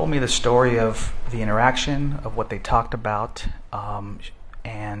 She told me the story of the interaction, of what they talked about,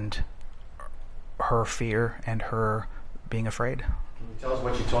 and her fear and her being afraid. Can you tell us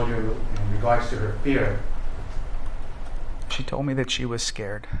what she told you in regards to her fear? She told me that she was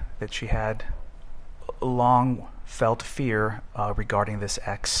scared, that she had long felt fear regarding this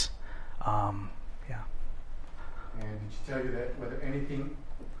ex. Yeah. And did she tell you that whether anything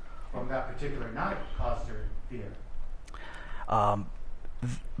from that particular night caused her fear?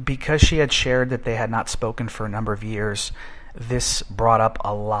 Because she had shared that they had not spoken for a number of years, this brought up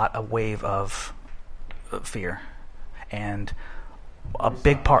a wave of fear. And a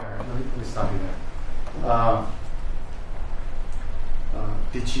big part... Let me stop you there.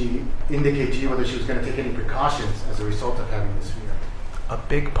 did she indicate to you whether she was going to take any precautions as a result of having this fear? A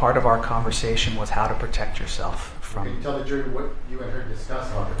big part of our conversation was how to protect yourself from. Can you tell the jury what you and her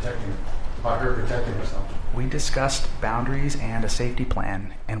discussed about her protecting herself? We discussed boundaries and a safety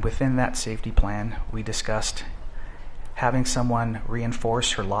plan, and within that safety plan, we discussed having someone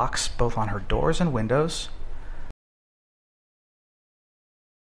reinforce her locks both on her doors and windows.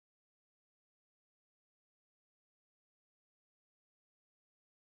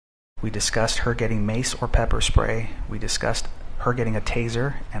 We discussed her getting mace or pepper spray. We discussed her getting a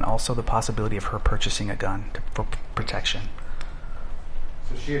taser and also the possibility of her purchasing a gun for protection.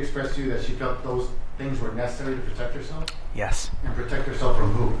 So she expressed to you that she felt those things were necessary to protect herself? Yes. And protect herself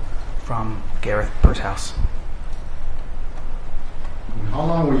from who? From Gareth Pursehouse. And how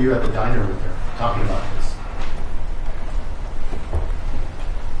long were you at the diner with her talking about this?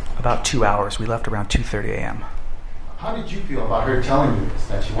 About 2 hours. We left around 2:30 a.m. How did you feel about her telling you this,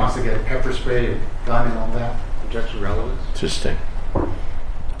 that she wants to get a pepper spray, a gun, and all that? Objection relevance? Interesting.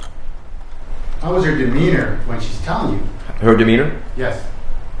 How was her demeanor when she's telling you? Her demeanor? Yes.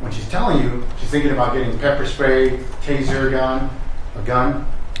 When she's telling you, she's thinking about getting pepper spray, taser gun, a gun.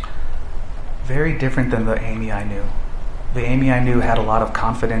 Very different than the Amie I knew. The Amie I knew had a lot of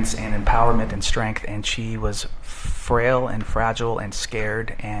confidence and empowerment and strength, and she was frail and fragile and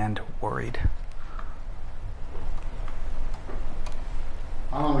scared and worried.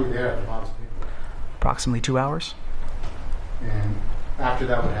 How long were you there at the Bob's People? Approximately 2 hours. And after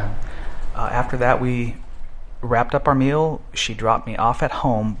that, what happened? After that, we wrapped up our meal. She dropped me off at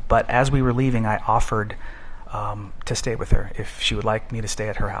home, but as we were leaving, I offered to stay with her if she would like me to stay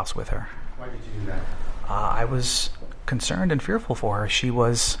at her house with her. Why did you do that? I was concerned and fearful for her. She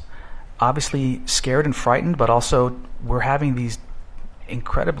was obviously scared and frightened, but also we're having these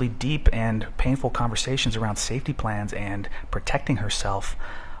incredibly deep and painful conversations around safety plans and protecting herself.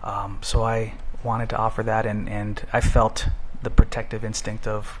 So I wanted to offer that, and I felt the protective instinct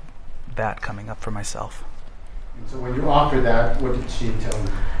of that coming up for myself. And so when you offered that, what did she tell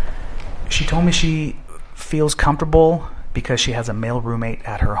you? She told me she feels comfortable because she has a male roommate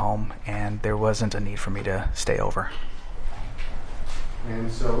at her home, and there wasn't a need for me to stay over.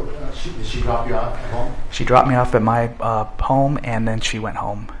 And so did she drop you off at home? She dropped me off at my home, and then she went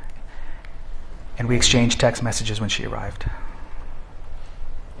home. And we exchanged text messages when she arrived.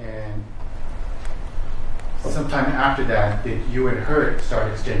 And sometime after that, did you and her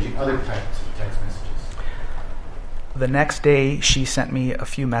start exchanging other types of text messages? The next day, she sent me a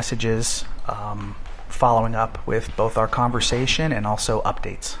few messages following up with both our conversation and also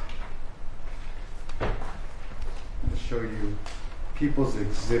updates. I'll show you People's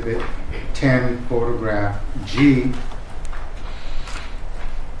Exhibit 10, photograph G.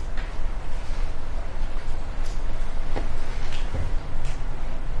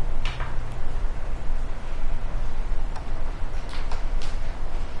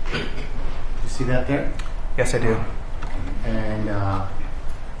 You see that there? Yes, I do. And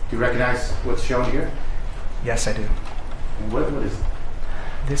do you recognize what's shown here? Yes, I do. And what is it?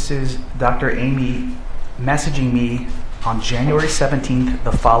 This is Dr. Amie messaging me on January 17th,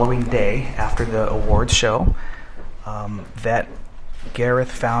 the following day after the awards show, that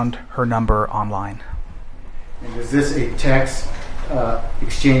Gareth found her number online. And is this a text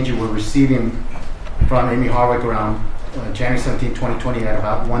exchange you were receiving from Amie Harwick around January 17, 2020 at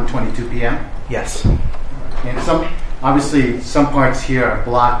about 1:22 p.m.? Yes. And obviously some parts here are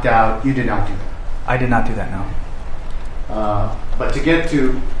blocked out. You did not do that. I did not do that, no. But to get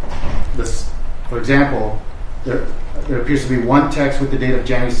to this, for example, there appears to be one text with the date of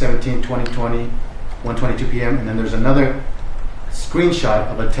January 17, 2020, 1:22 p.m., and then there's another screenshot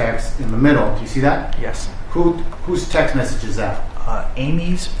of a text in the middle. Do you see that? Yes. Whose text message is that?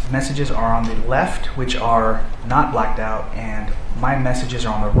 Amy's messages are on the left, which are not blacked out, and my messages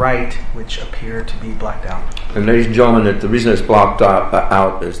are on the right, which appear to be blacked out. And ladies and gentlemen, the reason it's blocked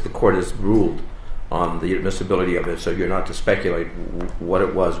out is the court has ruled on the admissibility of it, so you're not to speculate what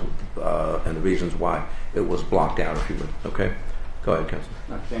it was and the reasons why it was blocked out, if you would. Okay? Go ahead, Counsel.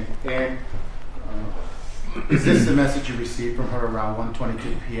 Thank you. And is this the message you received from her around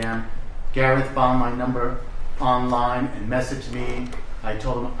 1:22 p.m.? Gareth found my number online and messaged me. I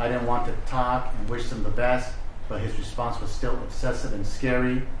told him I didn't want to talk and wished him the best, but his response was still obsessive and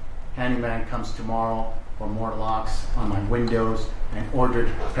scary. Handyman comes tomorrow for more locks on my windows and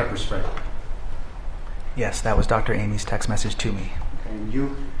ordered pepper spray. Yes, that was Dr. Amy's text message to me. Okay, and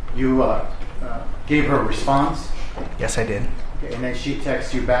you gave her a response? Yes, I did. Okay, and then she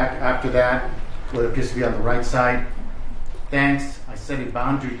texts you back after that, what appears to be on the right side. Thanks, I set a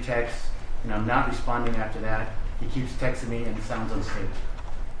boundary text, and I'm not responding after that. He keeps texting me and sounds unstable.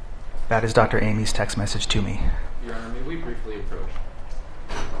 That is Dr. Amy's text message to me. Your Honor, may we briefly approach?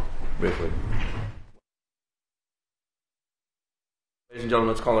 Briefly. Ladies and gentlemen,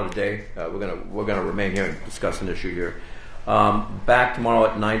 let's call it a day. We're gonna remain here and discuss an issue here. Back tomorrow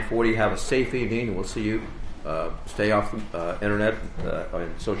at 9:40. Have a safe evening, and we'll see you. Stay off the internet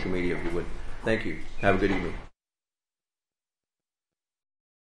and social media if you would. Thank you. Have a good evening.